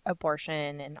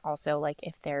abortion and also like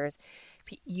if there's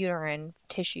uterine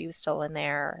tissue still in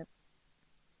there,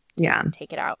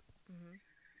 take it out. Mm-hmm.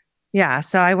 Yeah,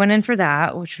 so I went in for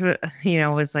that, which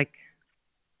was like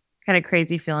kind of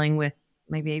crazy feeling with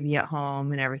my baby at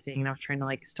home and everything. And I was trying to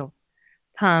like still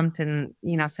pump and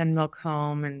send milk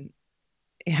home, and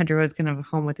Andrew was going to be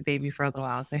home with the baby for a little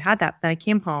while. So I had that. Then I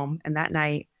came home, and that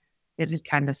night it had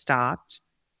kind of stopped.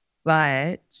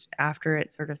 But after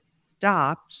it sort of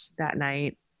stopped that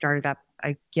night, started up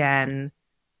again,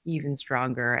 even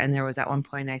stronger. And there was at one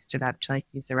point I stood up to like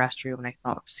use the restroom and I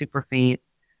felt super faint.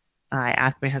 I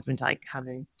asked my husband to like come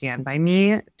and stand by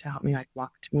me to help me like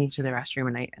walk me to the restroom,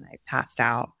 and I passed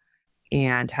out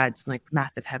and had some like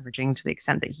massive hemorrhaging to the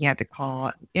extent that he had to call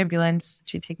an ambulance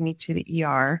to take me to the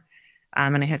ER.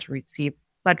 And I had to receive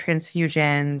blood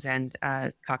transfusions and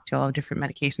a cocktail of different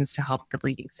medications to help the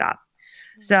bleeding stop.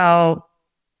 Mm-hmm. So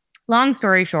long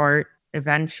story short,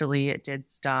 eventually it did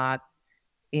stop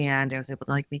and I was able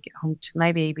to like make it home to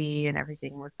my baby and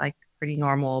everything was like pretty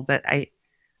normal. But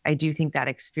I do think that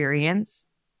experience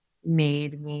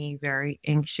made me very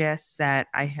anxious that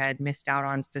I had missed out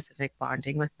on specific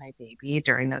bonding with my baby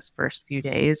during those first few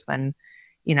days when,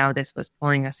 this was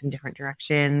pulling us in different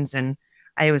directions. And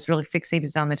I was really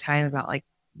fixated on the time about like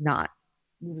not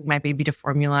moving my baby to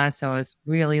formula. So I was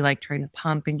really like trying to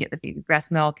pump and get the baby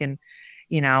breast milk. And,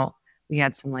 we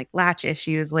had some like latch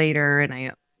issues later and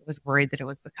I was worried that it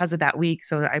was because of that week.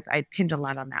 So I pinned a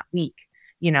lot on that week,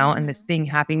 mm-hmm. and this thing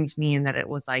happening to me and that it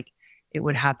was like it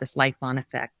would have this lifelong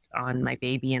effect on my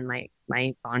baby and my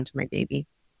bond to my baby.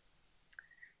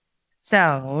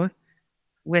 So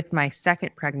with my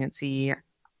second pregnancy,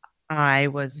 I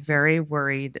was very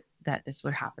worried that this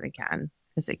would happen again,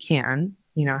 because it can,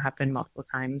 happen multiple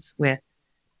times with,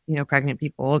 pregnant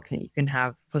people. You can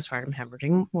have postpartum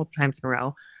hemorrhaging multiple times in a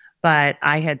row. But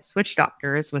I had switched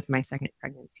doctors with my second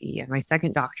pregnancy, and my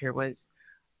second doctor was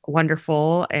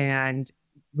wonderful and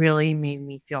really made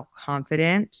me feel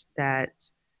confident that,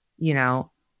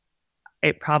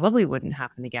 it probably wouldn't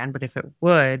happen again, but if it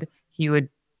would, he would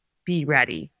be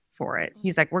ready for it.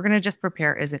 He's like, we're going to just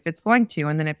prepare as if it's going to.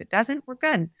 And then if it doesn't, we're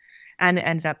good. And it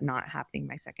ended up not happening.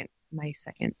 My second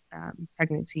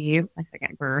pregnancy, my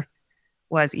second birth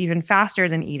was even faster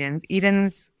than Eden's.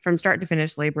 Eden's from start to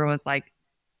finish labor was like,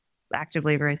 active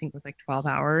labor, I think was like 12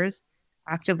 hours.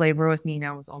 Active labor with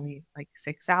Nina was only like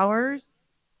 6 hours.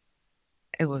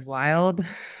 It was wild.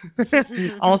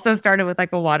 Also started with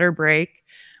like a water break.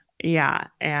 Yeah.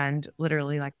 And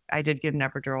literally, like, I did get an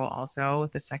epidural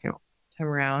also the second time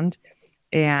around.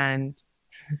 And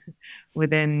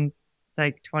within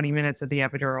like 20 minutes of the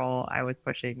epidural, I was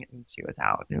pushing and she was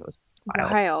out, and it was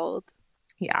wild.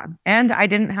 Yeah. And I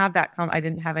didn't have I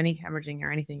didn't have any hemorrhaging or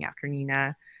anything after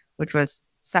Nina, which was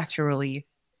such a relief.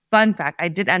 Fun fact, I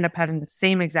did end up having the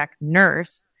same exact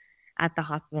nurse at the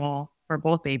hospital for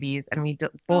both babies, and we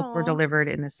both were delivered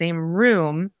in the same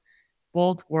room.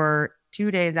 Both were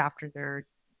 2 days after their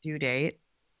due date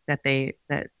that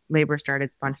labor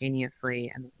started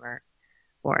spontaneously and they were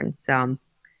born. So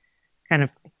kind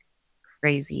of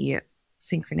crazy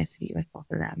synchronicity with both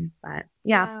of them. But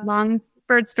yeah, long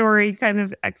bird story kind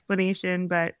of explanation,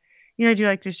 but I do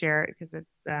like to share it because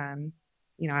it's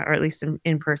or at least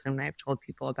in person when I've told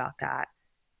people about that.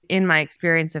 In my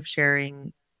experience of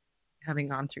sharing, having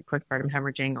gone through postpartum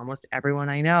hemorrhaging, almost everyone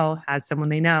I know has someone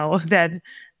they know that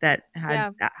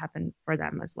had that happen for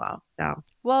them as well. So,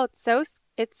 well,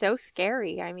 it's so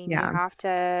scary. I mean, you have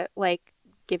to, like,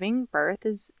 giving birth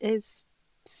is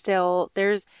still,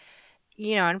 there's,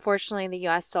 unfortunately the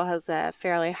US still has a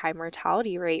fairly high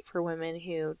mortality rate for women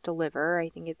who deliver. I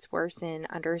think it's worse in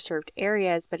underserved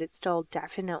areas, but it's still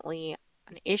definitely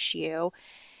an issue.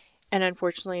 And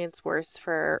unfortunately it's worse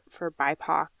for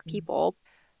BIPOC people.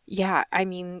 Yeah, I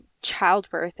mean,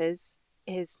 childbirth is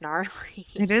gnarly.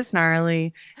 It is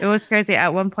gnarly. It was crazy.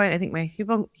 At one point, I think my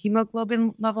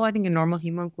hemoglobin level, I think a normal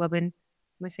hemoglobin,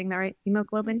 am I saying that right?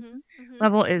 Hemoglobin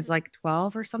level is like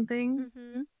 12 or something.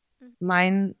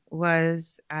 Mine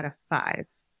was at a 5.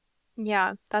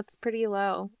 Yeah, that's pretty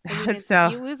low. I mean, so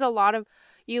you lose a lot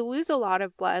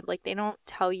of blood. Like, they don't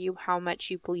tell you how much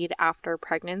you bleed after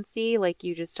pregnancy. Like,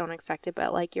 you just don't expect it,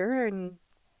 but like, you're in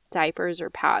diapers or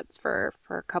pads for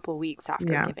a couple weeks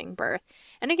after giving birth,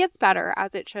 and it gets better,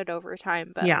 as it should, over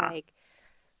time. But I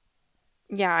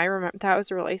remember that was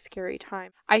a really scary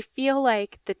time. I feel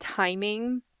like the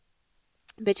timing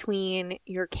between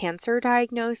your cancer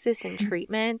diagnosis and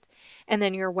treatment and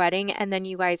then your wedding and then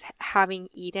you guys having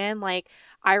Eden, like,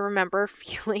 I remember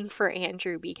feeling for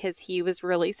Andrew because he was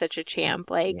really such a champ.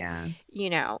 Like,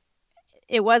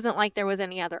 it wasn't like there was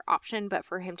any other option but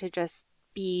for him to just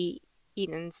be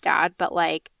Eden's dad, but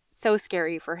like, so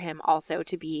scary for him also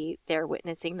to be there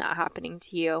witnessing that happening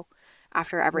to you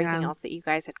after everything else that you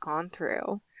guys had gone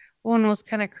through. Well, and it was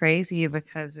kind of crazy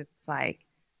because it's like,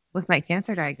 with my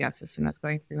cancer diagnosis when I was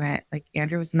going through it, like,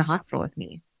 Andrew was in the hospital with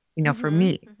me, for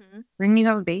me. When you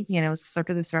have a baby, and it was sort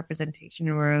of this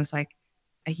representation where it was like,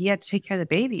 he had to take care of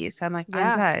the baby. So I'm like,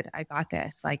 I'm good. I got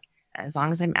this. Like, as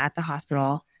long as I'm at the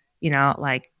hospital,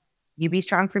 like, you be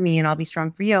strong for me and I'll be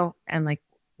strong for you. And like,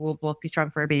 we'll both be strong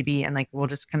for our baby, and like, we'll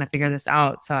just kind of figure this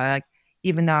out. So I, like,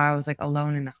 even though I was like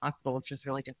alone in the hospital, it's just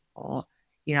really difficult.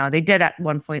 They did at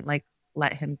one point, like,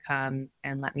 let him come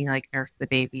and let me like nurse the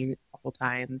baby a couple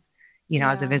times,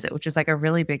 as a visit, which is like a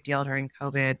really big deal during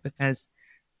COVID because,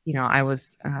 I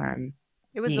was,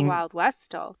 it was the Wild West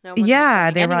still. No one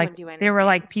they were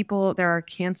like, there are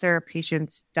cancer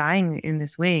patients dying in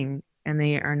this wing and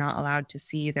they are not allowed to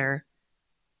see their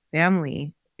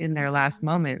family in their last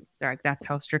moments. They're like, that's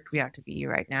how strict we have to be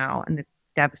right now. And it's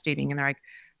devastating. And they're like,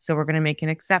 so we're going to make an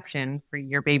exception for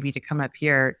your baby to come up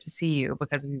here to see you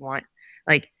because we want,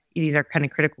 like, these are kind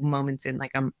of critical moments in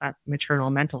like a maternal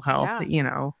mental health,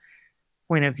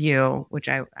 point of view, which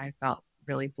I felt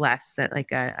really blessed that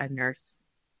like a nurse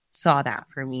saw that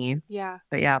for me. Yeah.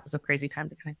 But yeah, it was a crazy time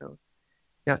to kind of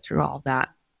go through all of that.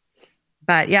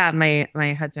 But yeah,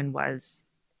 my husband was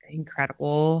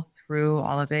incredible through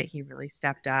all of it. He really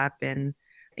stepped up. And,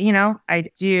 I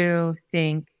do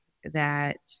think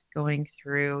that going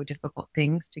through difficult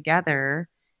things together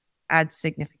adds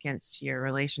significance to your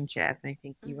relationship. And I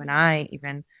think you and Mhm. I,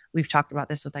 even we've talked about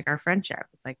this with like our friendship.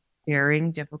 It's like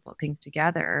bearing difficult things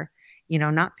together,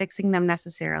 not fixing them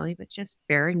necessarily, but just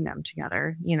bearing them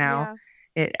together, Yeah.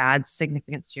 it adds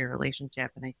significance to your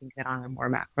relationship. And I think that on a more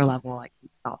macro level, like we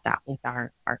felt that with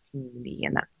our community,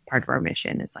 and that's part of our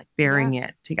mission is like Yeah. bearing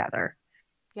it together.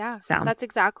 Yeah. So That's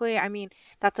exactly, I mean,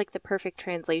 that's like the perfect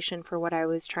translation for what I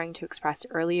was trying to express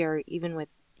earlier, even with,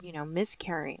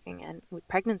 miscarrying and with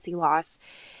pregnancy loss,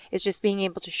 is just being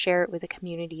able to share it with a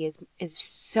community is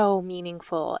so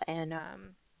meaningful and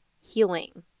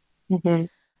healing. mhm.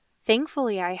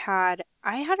 Thankfully, I had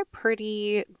a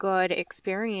pretty good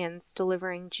experience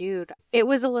delivering Jude. It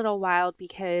was a little wild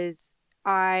because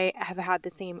I have had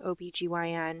the same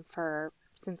OBGYN for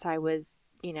since I was,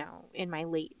 in my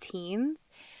late teens,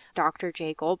 Dr.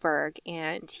 Jay Goldberg,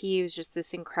 and he was just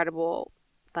this incredible,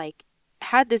 like,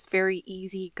 had this very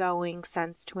easygoing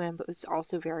sense to him, but was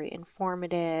also very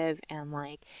informative. And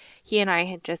like, he and I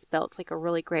had just built like a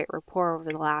really great rapport over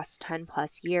the last 10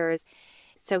 plus years.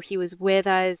 So he was with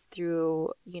us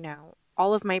through,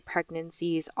 all of my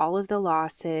pregnancies, all of the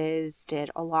losses, did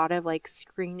a lot of like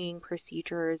screening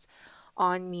procedures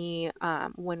on me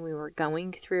when we were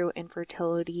going through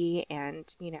infertility.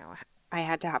 And, I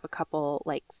had to have a couple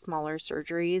like smaller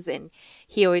surgeries, and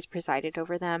he always presided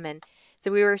over them. And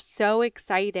so we were so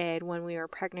excited when we were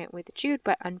pregnant with Jude,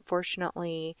 but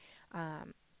unfortunately,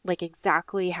 like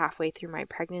exactly halfway through my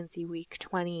pregnancy, week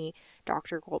 20,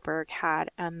 Dr. Goldberg had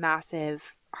a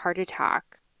massive heart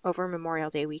attack over Memorial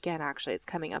Day weekend. Actually, it's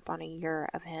coming up on a year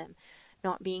of him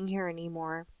not being here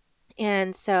anymore.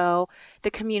 And so the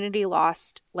community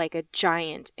lost like a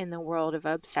giant in the world of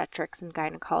obstetrics and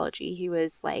gynecology. He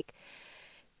was like,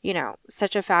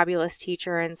 such a fabulous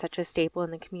teacher and such a staple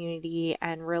in the community,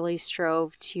 and really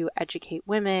strove to educate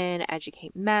women,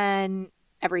 educate men,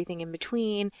 everything in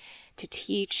between, to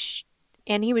teach.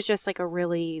 And he was just like a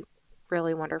really,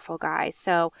 really wonderful guy.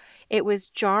 So it was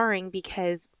jarring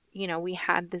because, we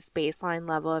had this baseline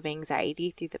level of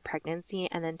anxiety through the pregnancy,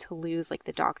 and then to lose like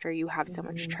the doctor you have so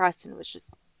much Mhm. trust in was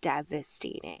just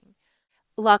devastating.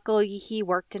 Luckily, he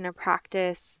worked in a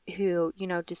practice who,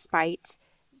 despite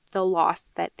the loss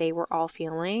that they were all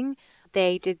feeling,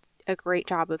 they did a great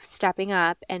job of stepping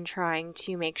up and trying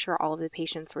to make sure all of the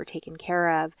patients were taken care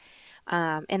of.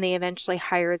 And they eventually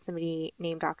hired somebody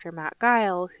named Dr. Matt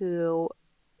Guile, who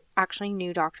actually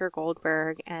knew Dr.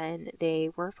 Goldberg, and they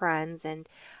were friends. And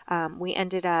we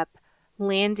ended up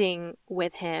landing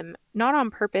with him, not on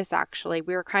purpose, actually.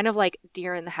 We were kind of like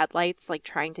deer in the headlights, like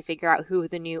trying to figure out who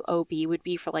the new OB would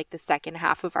be for like the second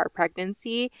half of our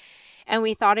pregnancy. And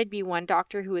we thought it'd be one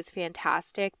doctor who was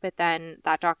fantastic, but then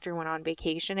that doctor went on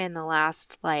vacation. In the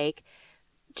last like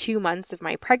 2 months of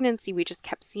my pregnancy, we just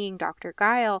kept seeing Dr.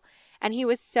 Guile. And he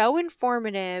was so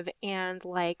informative and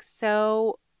like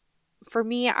so, for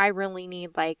me, I really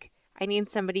need I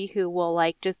need somebody who will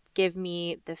like just give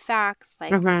me the facts, like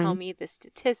tell Mhm. me the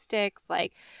statistics,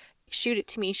 like shoot it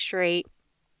to me straight.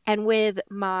 And with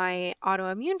my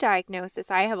autoimmune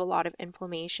diagnosis, I have a lot of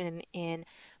inflammation in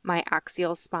my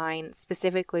axial spine,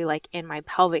 specifically like in my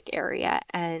pelvic area.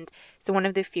 And so one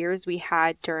of the fears we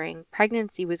had during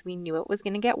pregnancy was we knew it was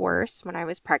going to get worse when I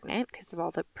was pregnant because of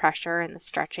all the pressure and the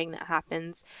stretching that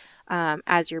happens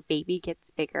as your baby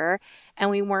gets bigger. And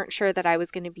we weren't sure that I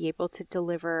was going to be able to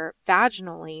deliver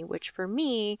vaginally, which for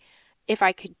me, if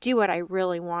I could do it, I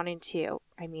really wanted to.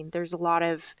 I mean, there's a lot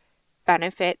of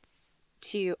benefits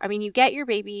you get your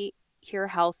baby here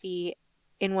healthy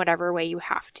in whatever way you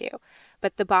have to,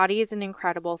 but the body is an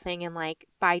incredible thing. And like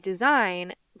by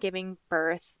design, giving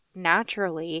birth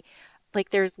naturally,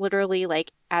 like there's literally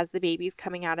like as the baby's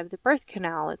coming out of the birth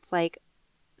canal, it's like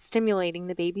stimulating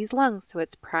the baby's lungs so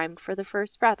it's primed for the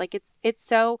first breath. Like it's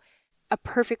so a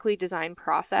perfectly designed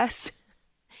process.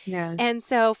 Yes. And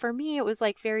so for me, it was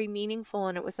like very meaningful,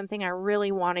 and it was something I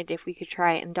really wanted if we could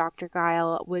try it. And Dr.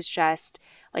 Guile was just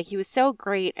like, he was so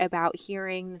great about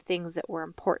hearing the things that were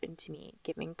important to me,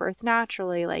 giving birth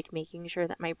naturally, like making sure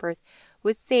that my birth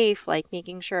was safe, like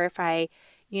making sure if I,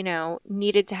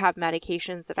 needed to have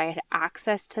medications that I had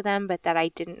access to them, but that I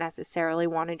didn't necessarily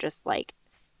want to just like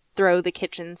throw the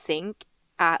kitchen sink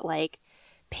at like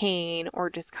pain or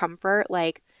discomfort.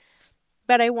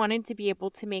 But I wanted to be able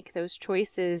to make those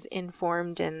choices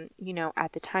informed and,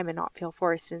 at the time and not feel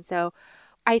forced. And so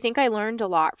I think I learned a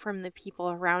lot from the people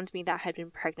around me that had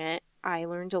been pregnant. I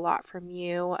learned a lot from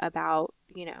you about,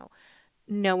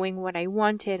 knowing what I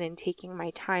wanted and taking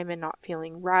my time and not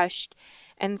feeling rushed.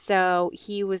 And so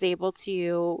he was able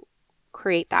to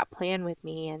create that plan with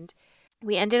me. And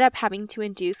we ended up having to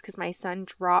induce because my son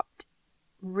dropped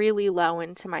really low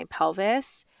into my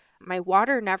pelvis My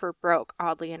water never broke,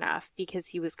 oddly enough, because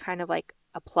he was kind of like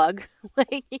a plug.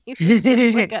 Like he was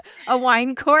just like a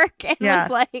wine cork and was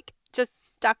like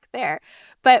just stuck there.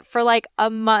 But for like a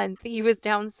month, he was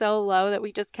down so low that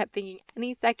we just kept thinking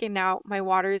any second now my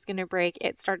water is going to break.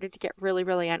 It started to get really,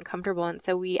 really uncomfortable. And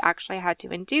so we actually had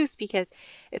to induce because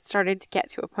it started to get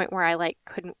to a point where I like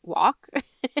couldn't walk.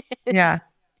 Yeah.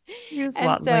 He was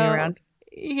waddling around.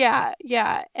 Yeah.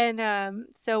 And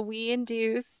so we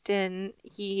induced, and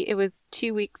it was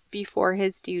 2 weeks before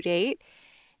his due date.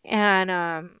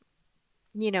 And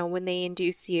when they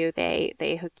induce you,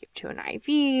 they hook you to an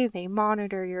IV, they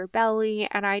monitor your belly.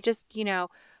 And I just,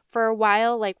 for a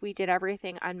while, like we did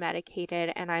everything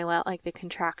unmedicated, and I let like the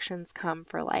contractions come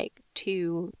for like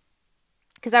 2,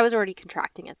 because I was already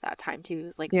contracting at that time too. It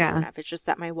was like low enough. It's just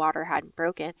that my water hadn't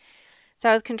broken. So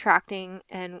I was contracting,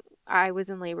 and I was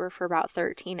in labor for about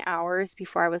 13 hours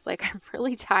before I was like, I'm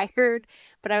really tired,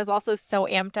 but I was also so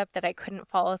amped up that I couldn't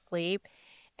fall asleep.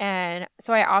 And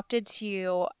so I opted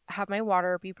to have my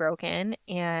water be broken.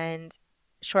 And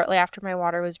shortly after my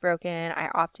water was broken, I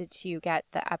opted to get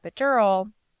the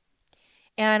epidural.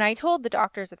 And I told the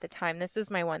doctors at the time, this was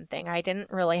my one thing. I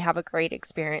didn't really have a great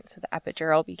experience with the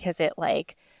epidural because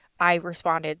I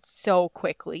responded so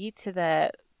quickly to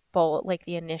the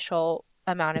initial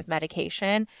amount of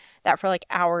medication that for like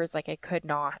hours, like I could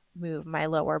not move my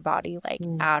lower body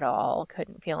at all,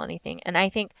 couldn't feel anything. And I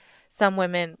think some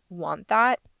women want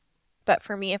that. But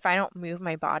for me, if I don't move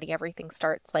my body, everything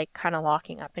starts like kind of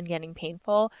locking up and getting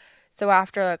painful. So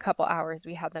after a couple hours,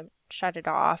 we had them shut it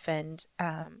off. And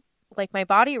like my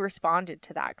body responded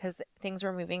to that because things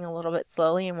were moving a little bit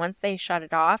slowly. And once they shut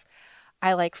it off,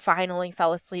 I like finally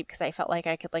fell asleep because I felt like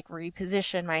I could like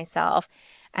reposition myself.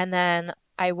 And then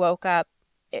I woke up,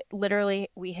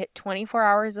 we hit 24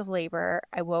 hours of labor.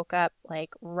 I woke up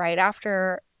like right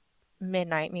after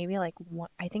midnight, maybe like one,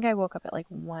 I think I woke up at like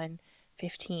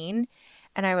 1:15,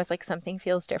 and I was like, something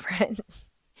feels different.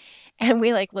 And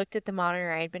we like looked at the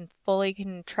monitor. I had been fully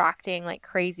contracting like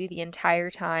crazy the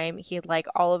entire time. He had like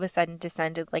all of a sudden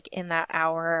descended like in that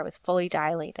hour. I was fully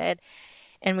dilated.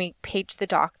 And we paged the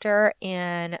doctor,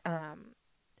 and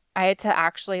I had to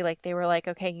actually like, they were like,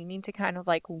 okay, you need to kind of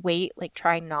like wait, like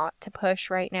try not to push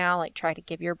right now, like try to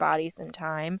give your body some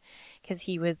time, because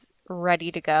he was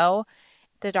ready to go.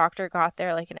 The doctor got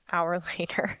there like an hour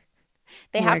later.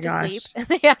 They have to sleep.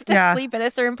 They have to sleep at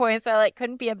a certain point. So I like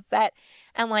couldn't be upset,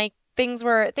 and like things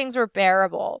were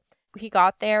we He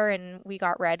got there and we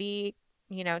got ready,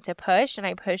 to push, and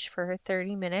I pushed for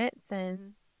 30 minutes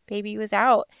and baby was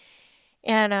out.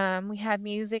 And we had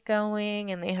music going,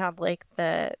 and they had like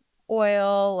the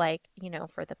oil, like,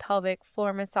 for the pelvic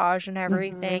floor massage and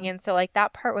everything. And so like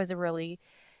that part was a really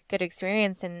good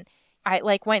experience. And I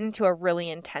like went into a really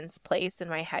intense place in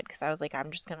my head because I was like, I'm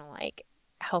just going to like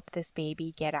help this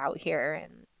baby get out here.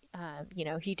 And,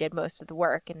 he did most of the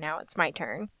work, and now it's my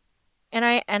turn. And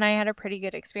I had a pretty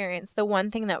good experience. The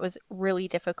one thing that was really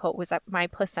difficult was that my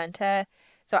placenta.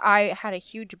 So I had a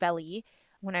huge belly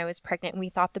when I was pregnant, and we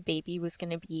thought the baby was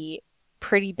going to be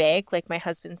pretty big. Like my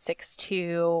husband's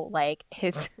 6'2", like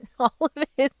all of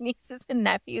his nieces and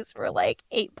nephews were like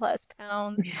 8+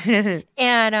 pounds.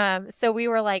 And so we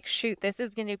were like, shoot, this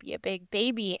is going to be a big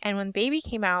baby. And when baby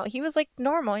came out, he was like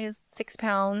normal. He was 6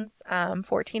 pounds,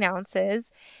 14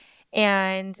 ounces,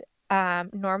 and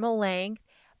normal length.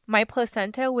 My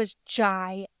placenta was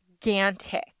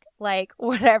gigantic. Like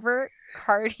whatever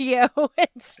cardio and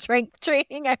strength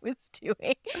training I was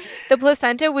doing, the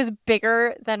placenta was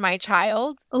bigger than my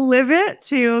child. Live it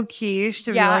to Quiche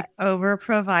to be like over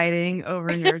providing,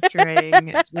 over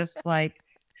nurturing. Just like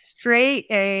straight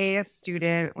A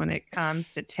student when it comes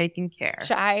to taking care.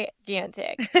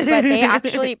 Gigantic. But they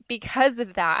actually, because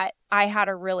of that, I had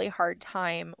a really hard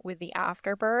time with the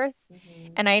afterbirth.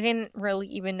 And I didn't really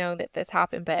even know that this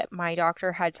happened, but my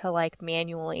doctor had to like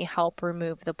manually help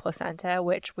remove the placenta,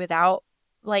 which without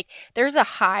like, there's a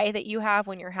high that you have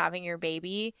when you're having your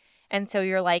baby. And so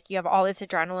you're like, you have all this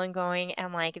adrenaline going,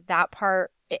 and like that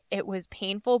part, it was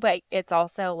painful, but it's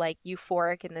also like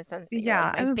euphoric in the sense that you're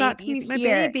like, I'm about to meet my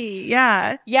baby.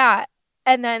 Yeah.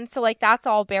 And then so like that's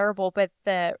all bearable, but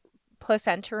the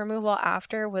placenta removal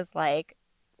after was like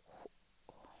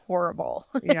horrible.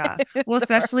 Yeah. Well,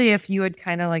 especially if you had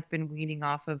kind of like been weaning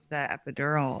off of the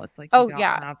epidural. It's like,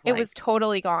 it was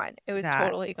totally gone. It was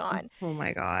totally gone. Oh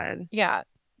my God. Yeah.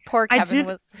 Poor Kevin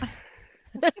was.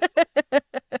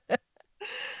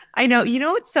 I know. You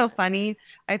know what's so funny?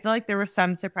 I feel like there were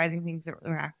some surprising things that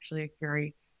were actually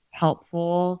very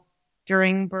helpful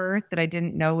during birth that I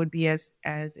didn't know would be as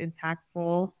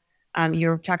impactful. You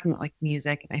were talking about like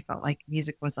music, and I felt like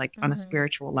music was like on a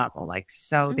spiritual level, like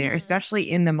so there, especially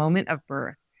in the moment of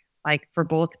birth. Like for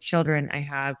both children, I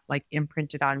have like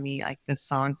imprinted on me like the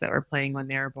songs that were playing when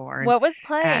they were born. What was Um,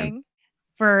 playing?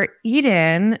 for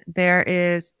Eden, there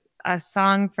is a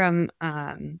song from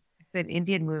it's an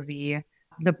Indian movie,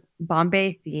 the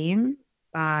Bombay Theme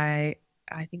by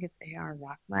I think it's A.R.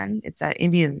 Rahman. It's an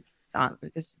Indian song,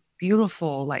 but this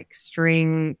beautiful like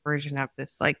string version of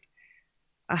this like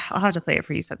I'll have to play it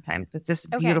for you sometime. It's this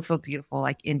Okay. beautiful, beautiful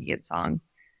like Indian song,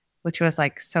 which was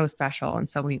like so special in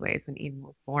so many ways when Eden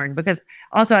was born. Because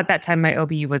also at that time, my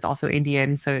OB was also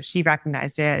Indian, so she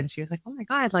recognized it and she was like, "Oh my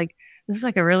God, like this is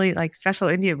like a really like special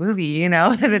Indian movie, you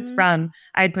know, that it's from."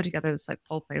 I had put together this like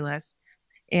full playlist,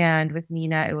 and with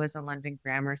Nina, it was a London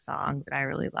Grammar song that I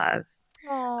really love.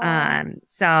 Aww.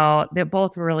 So they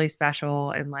both were really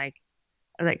special, and like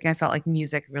I felt like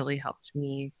music really helped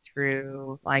me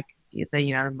through like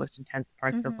the most intense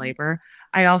parts of labor.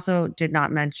 I also did not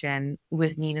mention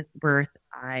with Nina's birth,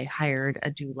 I hired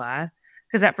a doula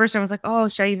because at first I was like, oh,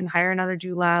 should I even hire another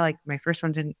doula? Like my first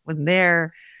one wasn't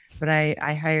there, but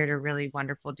I hired a really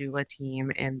wonderful doula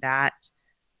team, and that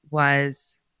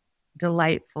was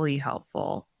delightfully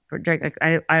helpful for like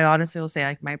I honestly will say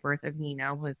like my birth of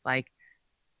Nina was like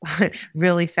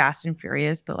really fast and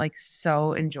furious, but like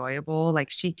so enjoyable. Like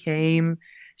she came,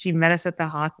 she met us at the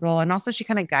hospital, and also she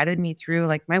kind of guided me through.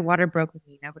 Like my water broke with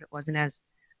Nina, but it wasn't as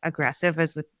aggressive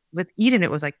as with Eden. It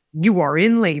was like you are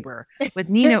in labor. With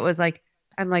Nina, it was like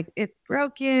I'm like it's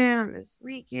broken, it's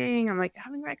leaking. I'm like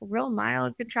having like real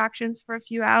mild contractions for a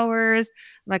few hours.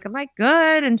 I'm like, am I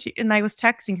good? And I was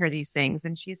texting her these things,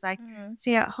 and she's like,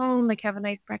 stay at home, like have a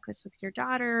nice breakfast with your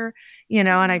daughter, and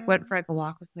I went for like a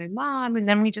walk with my mom, and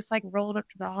then we just like rolled up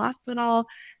to the hospital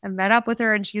and met up with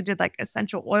her, and she did like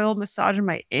essential oil massage on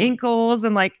my ankles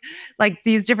and like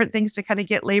these different things to kind of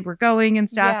get labor going and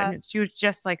stuff. Yeah. And she was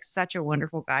just like such a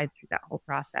wonderful guide through that whole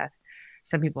process.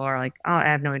 Some people are like, oh, I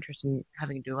have no interest in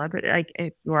having a doula, but like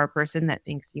if you are a person that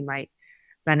thinks you might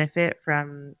benefit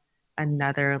from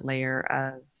another layer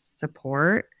of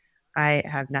support, I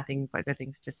have nothing but good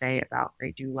things to say about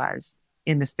great doulas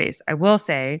in the space. I will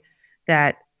say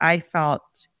that I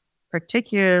felt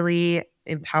particularly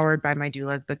empowered by my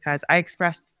doulas because I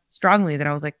expressed strongly that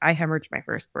I was like, I hemorrhaged my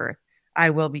first birth.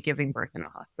 I will be giving birth in a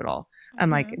hospital. I'm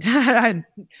like,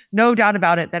 no doubt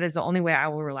about it. That is the only way I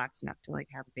will relax enough to like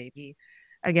have a baby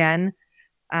again.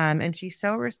 And she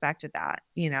so respected that,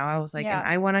 I was like, and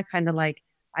I want to kind of like,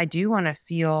 I do want to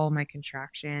feel my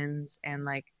contractions and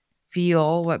like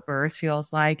feel what birth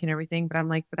feels like and everything. But I'm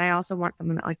like, but I also want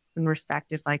something that like can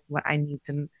respect if like what I need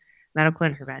some medical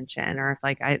intervention or if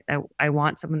like I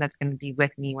want someone that's going to be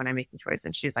with me when I'm making choices.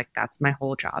 And she's like, that's my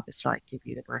whole job is to like give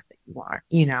you the birth that you want,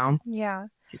 Yeah.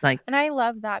 She's like, and I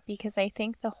love that because I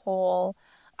think the whole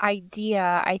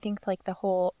idea, I think like the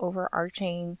whole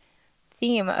overarching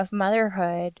theme of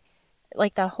motherhood,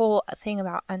 like the whole thing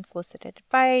about unsolicited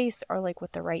advice or like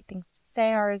what the right things to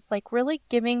say are, is like really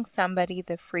giving somebody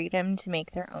the freedom to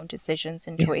make their own decisions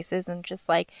and choices and just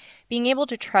like being able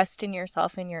to trust in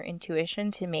yourself and your intuition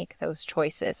to make those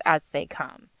choices as they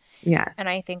come. yes. And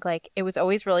I think like it was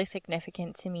always really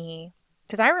significant to me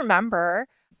because I remember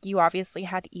you obviously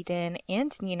had Eden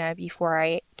and Nina before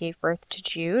I gave birth to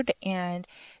Jude, and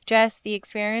just the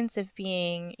experience of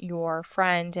being your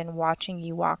friend and watching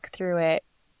you walk through it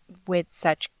with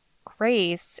such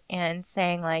grace and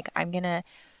saying like, I'm going to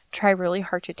try really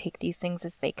hard to take these things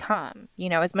as they come.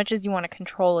 As much as you want to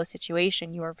control a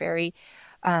situation, you are very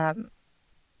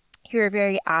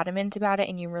adamant about it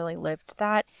and you really lived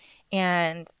that.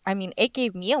 And I mean, it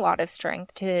gave me a lot of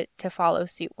strength to follow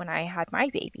suit when I had my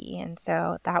baby. And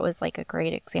so that was like a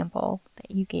great example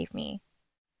that you gave me.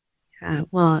 Yeah,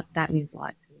 well, that means a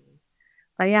lot to me.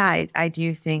 But yeah, I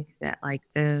do think that like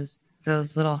those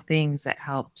little things that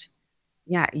helped.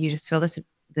 Yeah, you just feel this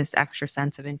extra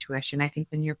sense of intuition. I think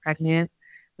when you're pregnant,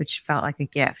 which felt like a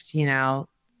gift,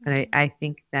 But I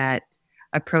think that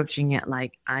approaching it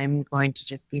like I'm going to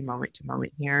just be moment to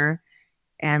moment here,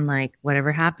 and like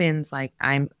whatever happens, like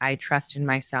I trust in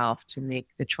myself to make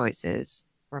the choices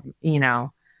for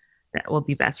that will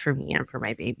be best for me and for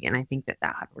my baby. And I think that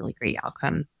had a really great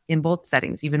outcome in both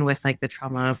settings, even with like the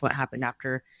trauma of what happened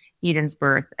after Eden's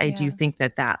birth. I do think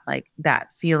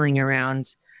that feeling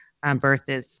around birth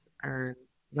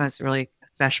was really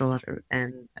special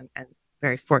and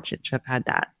very fortunate to have had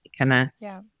that kind of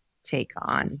take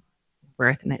on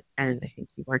birth, and I think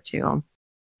you were too.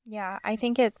 Yeah, I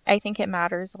think it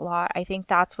matters a lot. I think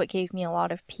that's what gave me a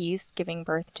lot of peace giving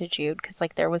birth to Jude, because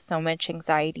like there was so much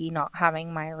anxiety not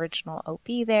having my original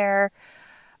OP there.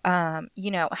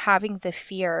 Having the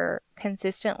fear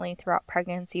consistently throughout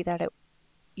pregnancy that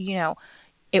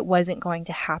it wasn't going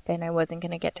to happen. I wasn't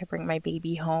going to get to bring my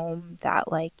baby home. That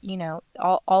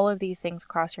all of these things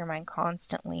cross your mind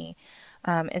constantly.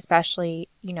 Especially,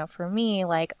 for me,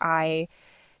 like I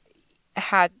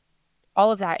had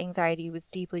all of that anxiety was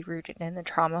deeply rooted in the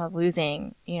trauma of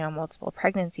losing, multiple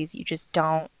pregnancies.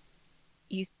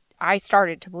 I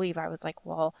started to believe, I was like,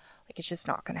 well, like it's just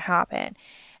not going to happen.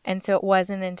 And so it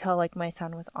wasn't until like my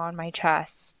son was on my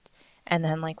chest and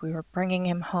then like we were bringing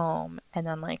him home and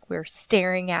then like we were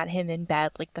staring at him in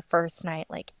bed like the first night,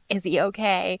 like, is he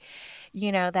okay?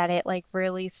 That it like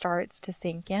really starts to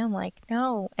sink in, like,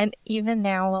 no. And even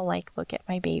now I'll like look at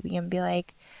my baby and be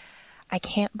like, I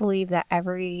can't believe that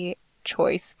every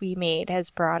choice we made has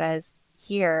brought us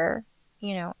here,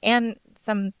 and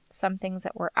some things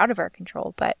that were out of our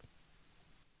control, but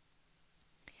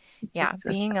yeah,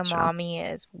 being a mommy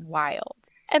is wild.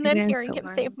 And then hearing him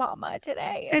say mama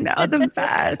today. I know, the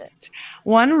best.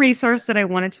 One resource that I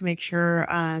wanted to make sure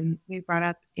we brought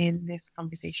up in this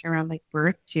conversation around like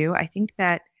birth too. I think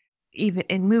that even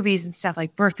in movies and stuff,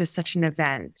 like birth is such an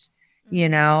event,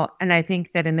 and I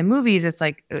think that in the movies, it's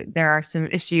like there are some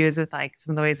issues with like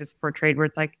some of the ways it's portrayed where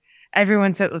it's like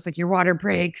everyone said it's like your water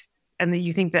breaks. And then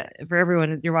you think that for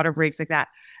everyone, your water breaks like that.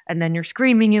 And then you're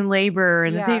screaming in labor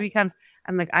and the baby comes.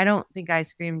 I'm like, I don't think I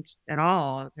screamed at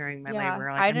all during my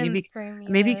labor. Like, I didn't scream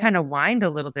either. Maybe kind of whined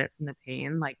a little bit from the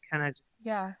pain, like kind of just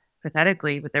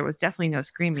pathetically, but there was definitely no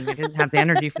screaming. I didn't have the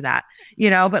energy for that,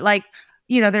 but like,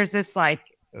 there's this like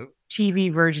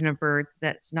TV version of birth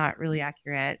that's not really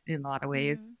accurate in a lot of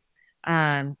ways.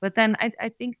 But then I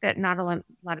think that not a lot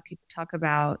of people talk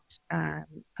about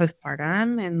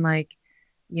postpartum and like,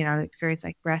 experience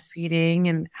like breastfeeding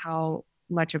and how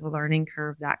much of a learning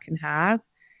curve that can have.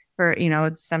 For,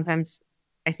 it's sometimes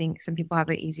I think some people have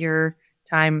an easier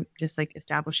time just like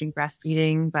establishing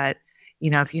breastfeeding. But,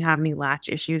 if you have any latch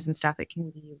issues and stuff, it can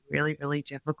be really, really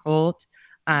difficult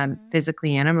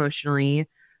physically and emotionally.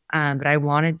 But I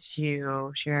wanted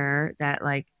to share that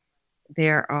like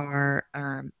there are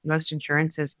most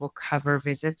insurances will cover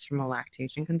visits from a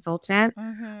lactation consultant.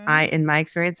 In my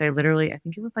experience, I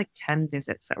think it was like 10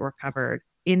 visits that were covered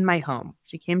in my home.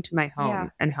 She came to my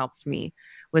home and helped me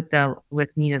with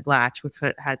Nina's latch, which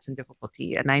had some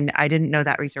difficulty. And I didn't know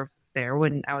that resource was there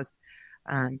when I was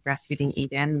breastfeeding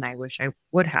Eden. And I wish I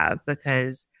would have,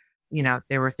 because,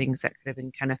 there were things that could have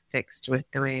been kind of fixed with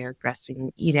the way I was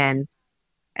breastfeeding Eden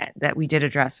that we did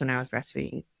address when I was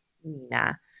breastfeeding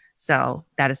Nina. So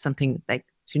that is something like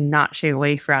to not shy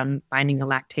away from finding a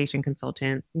lactation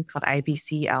consultant. It's called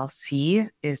IBCLC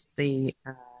is the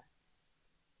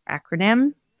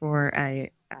acronym for a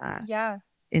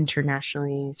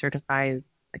internationally certified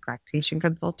like lactation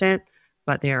consultant,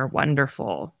 but they are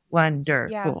wonderful and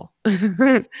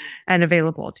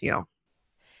available to you.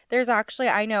 There's actually,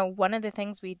 I know one of the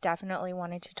things we definitely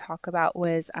wanted to talk about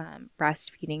was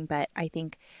breastfeeding, but I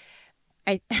think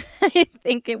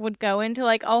it would go into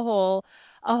like a whole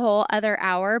other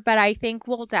hour, but I think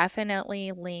we'll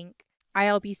definitely link.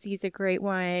 ILBC is a great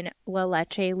one. La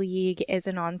Leche League is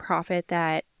a nonprofit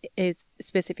that is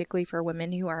specifically for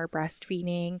women who are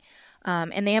breastfeeding.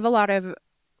 And they have a lot of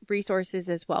resources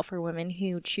as well for women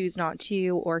who choose not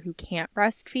to or who can't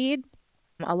breastfeed.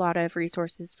 A lot of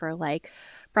resources for like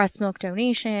breast milk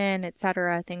donation,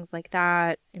 etc., things like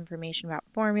that, information about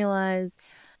formulas.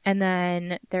 And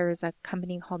then there's a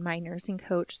company called My Nursing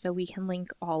Coach. So we can link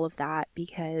all of that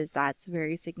because that's a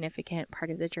very significant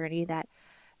part of the journey that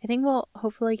I think we'll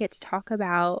hopefully get to talk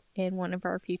about in one of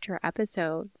our future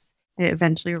episodes.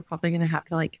 Eventually, we're probably going to have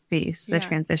to like face the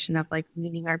transition of like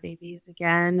meeting our babies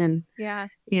again. And,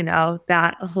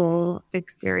 that whole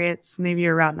experience, maybe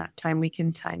around that time, we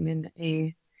can time in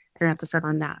an episode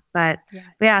on that. But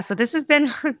so this has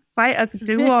been quite a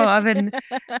duo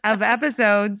of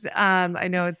episodes. I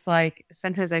know it's like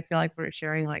sometimes I feel like we're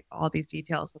sharing like all these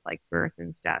details of like birth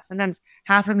and stuff. Sometimes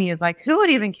half of me is like, who would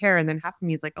even care? And then half of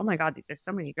me is like, oh my God, these are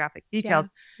so many graphic details.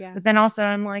 But then also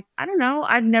I'm like, I don't know.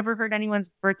 I've never heard anyone's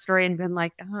birth story and been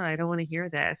like, oh, I don't want to hear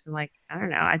this. And like, I don't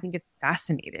know. I think it's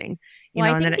fascinating.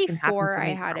 I think before I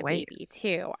had a baby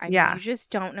too. I mean, you just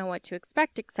don't know what to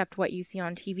expect except what you see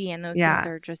on TV. And those things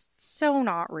are just so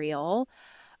not real.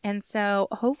 And so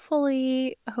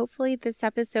hopefully this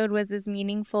episode was as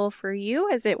meaningful for you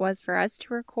as it was for us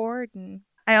to record. And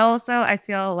I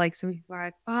feel like some people are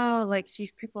like, oh, like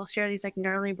people share these like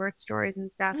gnarly birth stories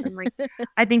and stuff. And like,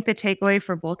 I think the takeaway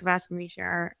for both of us when we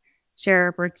share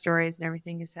birth stories and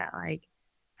everything is that like,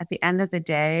 at the end of the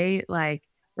day, like,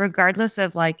 regardless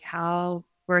of like how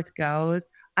birth goes,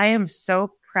 I am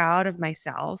so proud of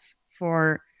myself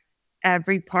for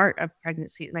every part of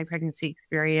my pregnancy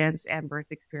experience and birth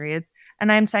experience.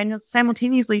 And I'm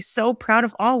simultaneously so proud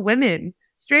of all women,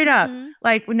 straight up.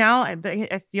 Like now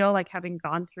I feel like having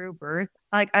gone through birth,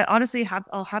 like I honestly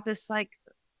I'll have this like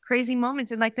crazy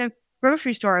moments in like the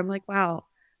grocery store. I'm like, wow,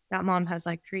 that mom has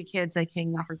like 3 kids like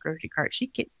hanging off her grocery cart. She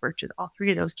gave birth to all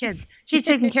 3 of those kids. She's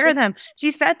taking care of them.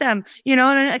 She's fed them, you know,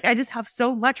 and I just have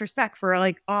so much respect for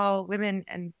like all women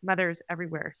and mothers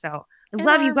everywhere. So I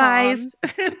love you guys.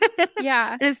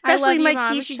 Yeah. And especially my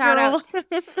Kishi girl.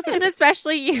 And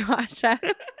especially you, Asha.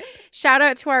 Shout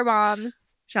out to our moms.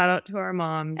 Shout out to our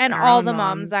moms. And all the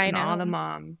moms I know. All the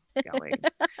moms going.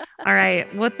 All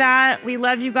right. With that, we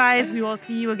love you guys. We will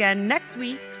see you again next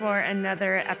week for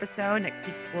another episode. Next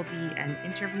week will be an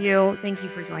interview. Thank you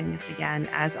for joining us again,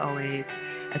 as always,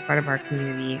 as part of our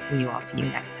community. We will see you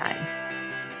next time.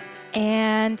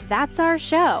 And that's our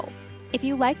show. If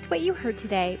you liked what you heard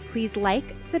today, please like,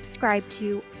 subscribe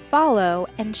to, follow,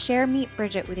 and share Meet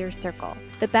Bridget with your circle.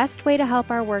 The best way to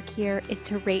help our work here is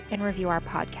to rate and review our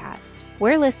podcast.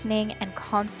 We're listening and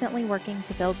constantly working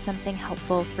to build something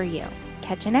helpful for you.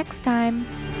 Catch you next time.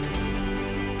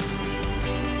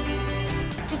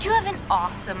 Did you have an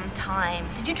awesome time?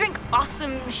 Did you drink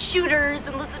awesome shooters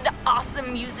and listen to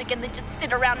awesome music and then just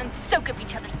sit around and soak up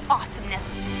each other's awesomeness?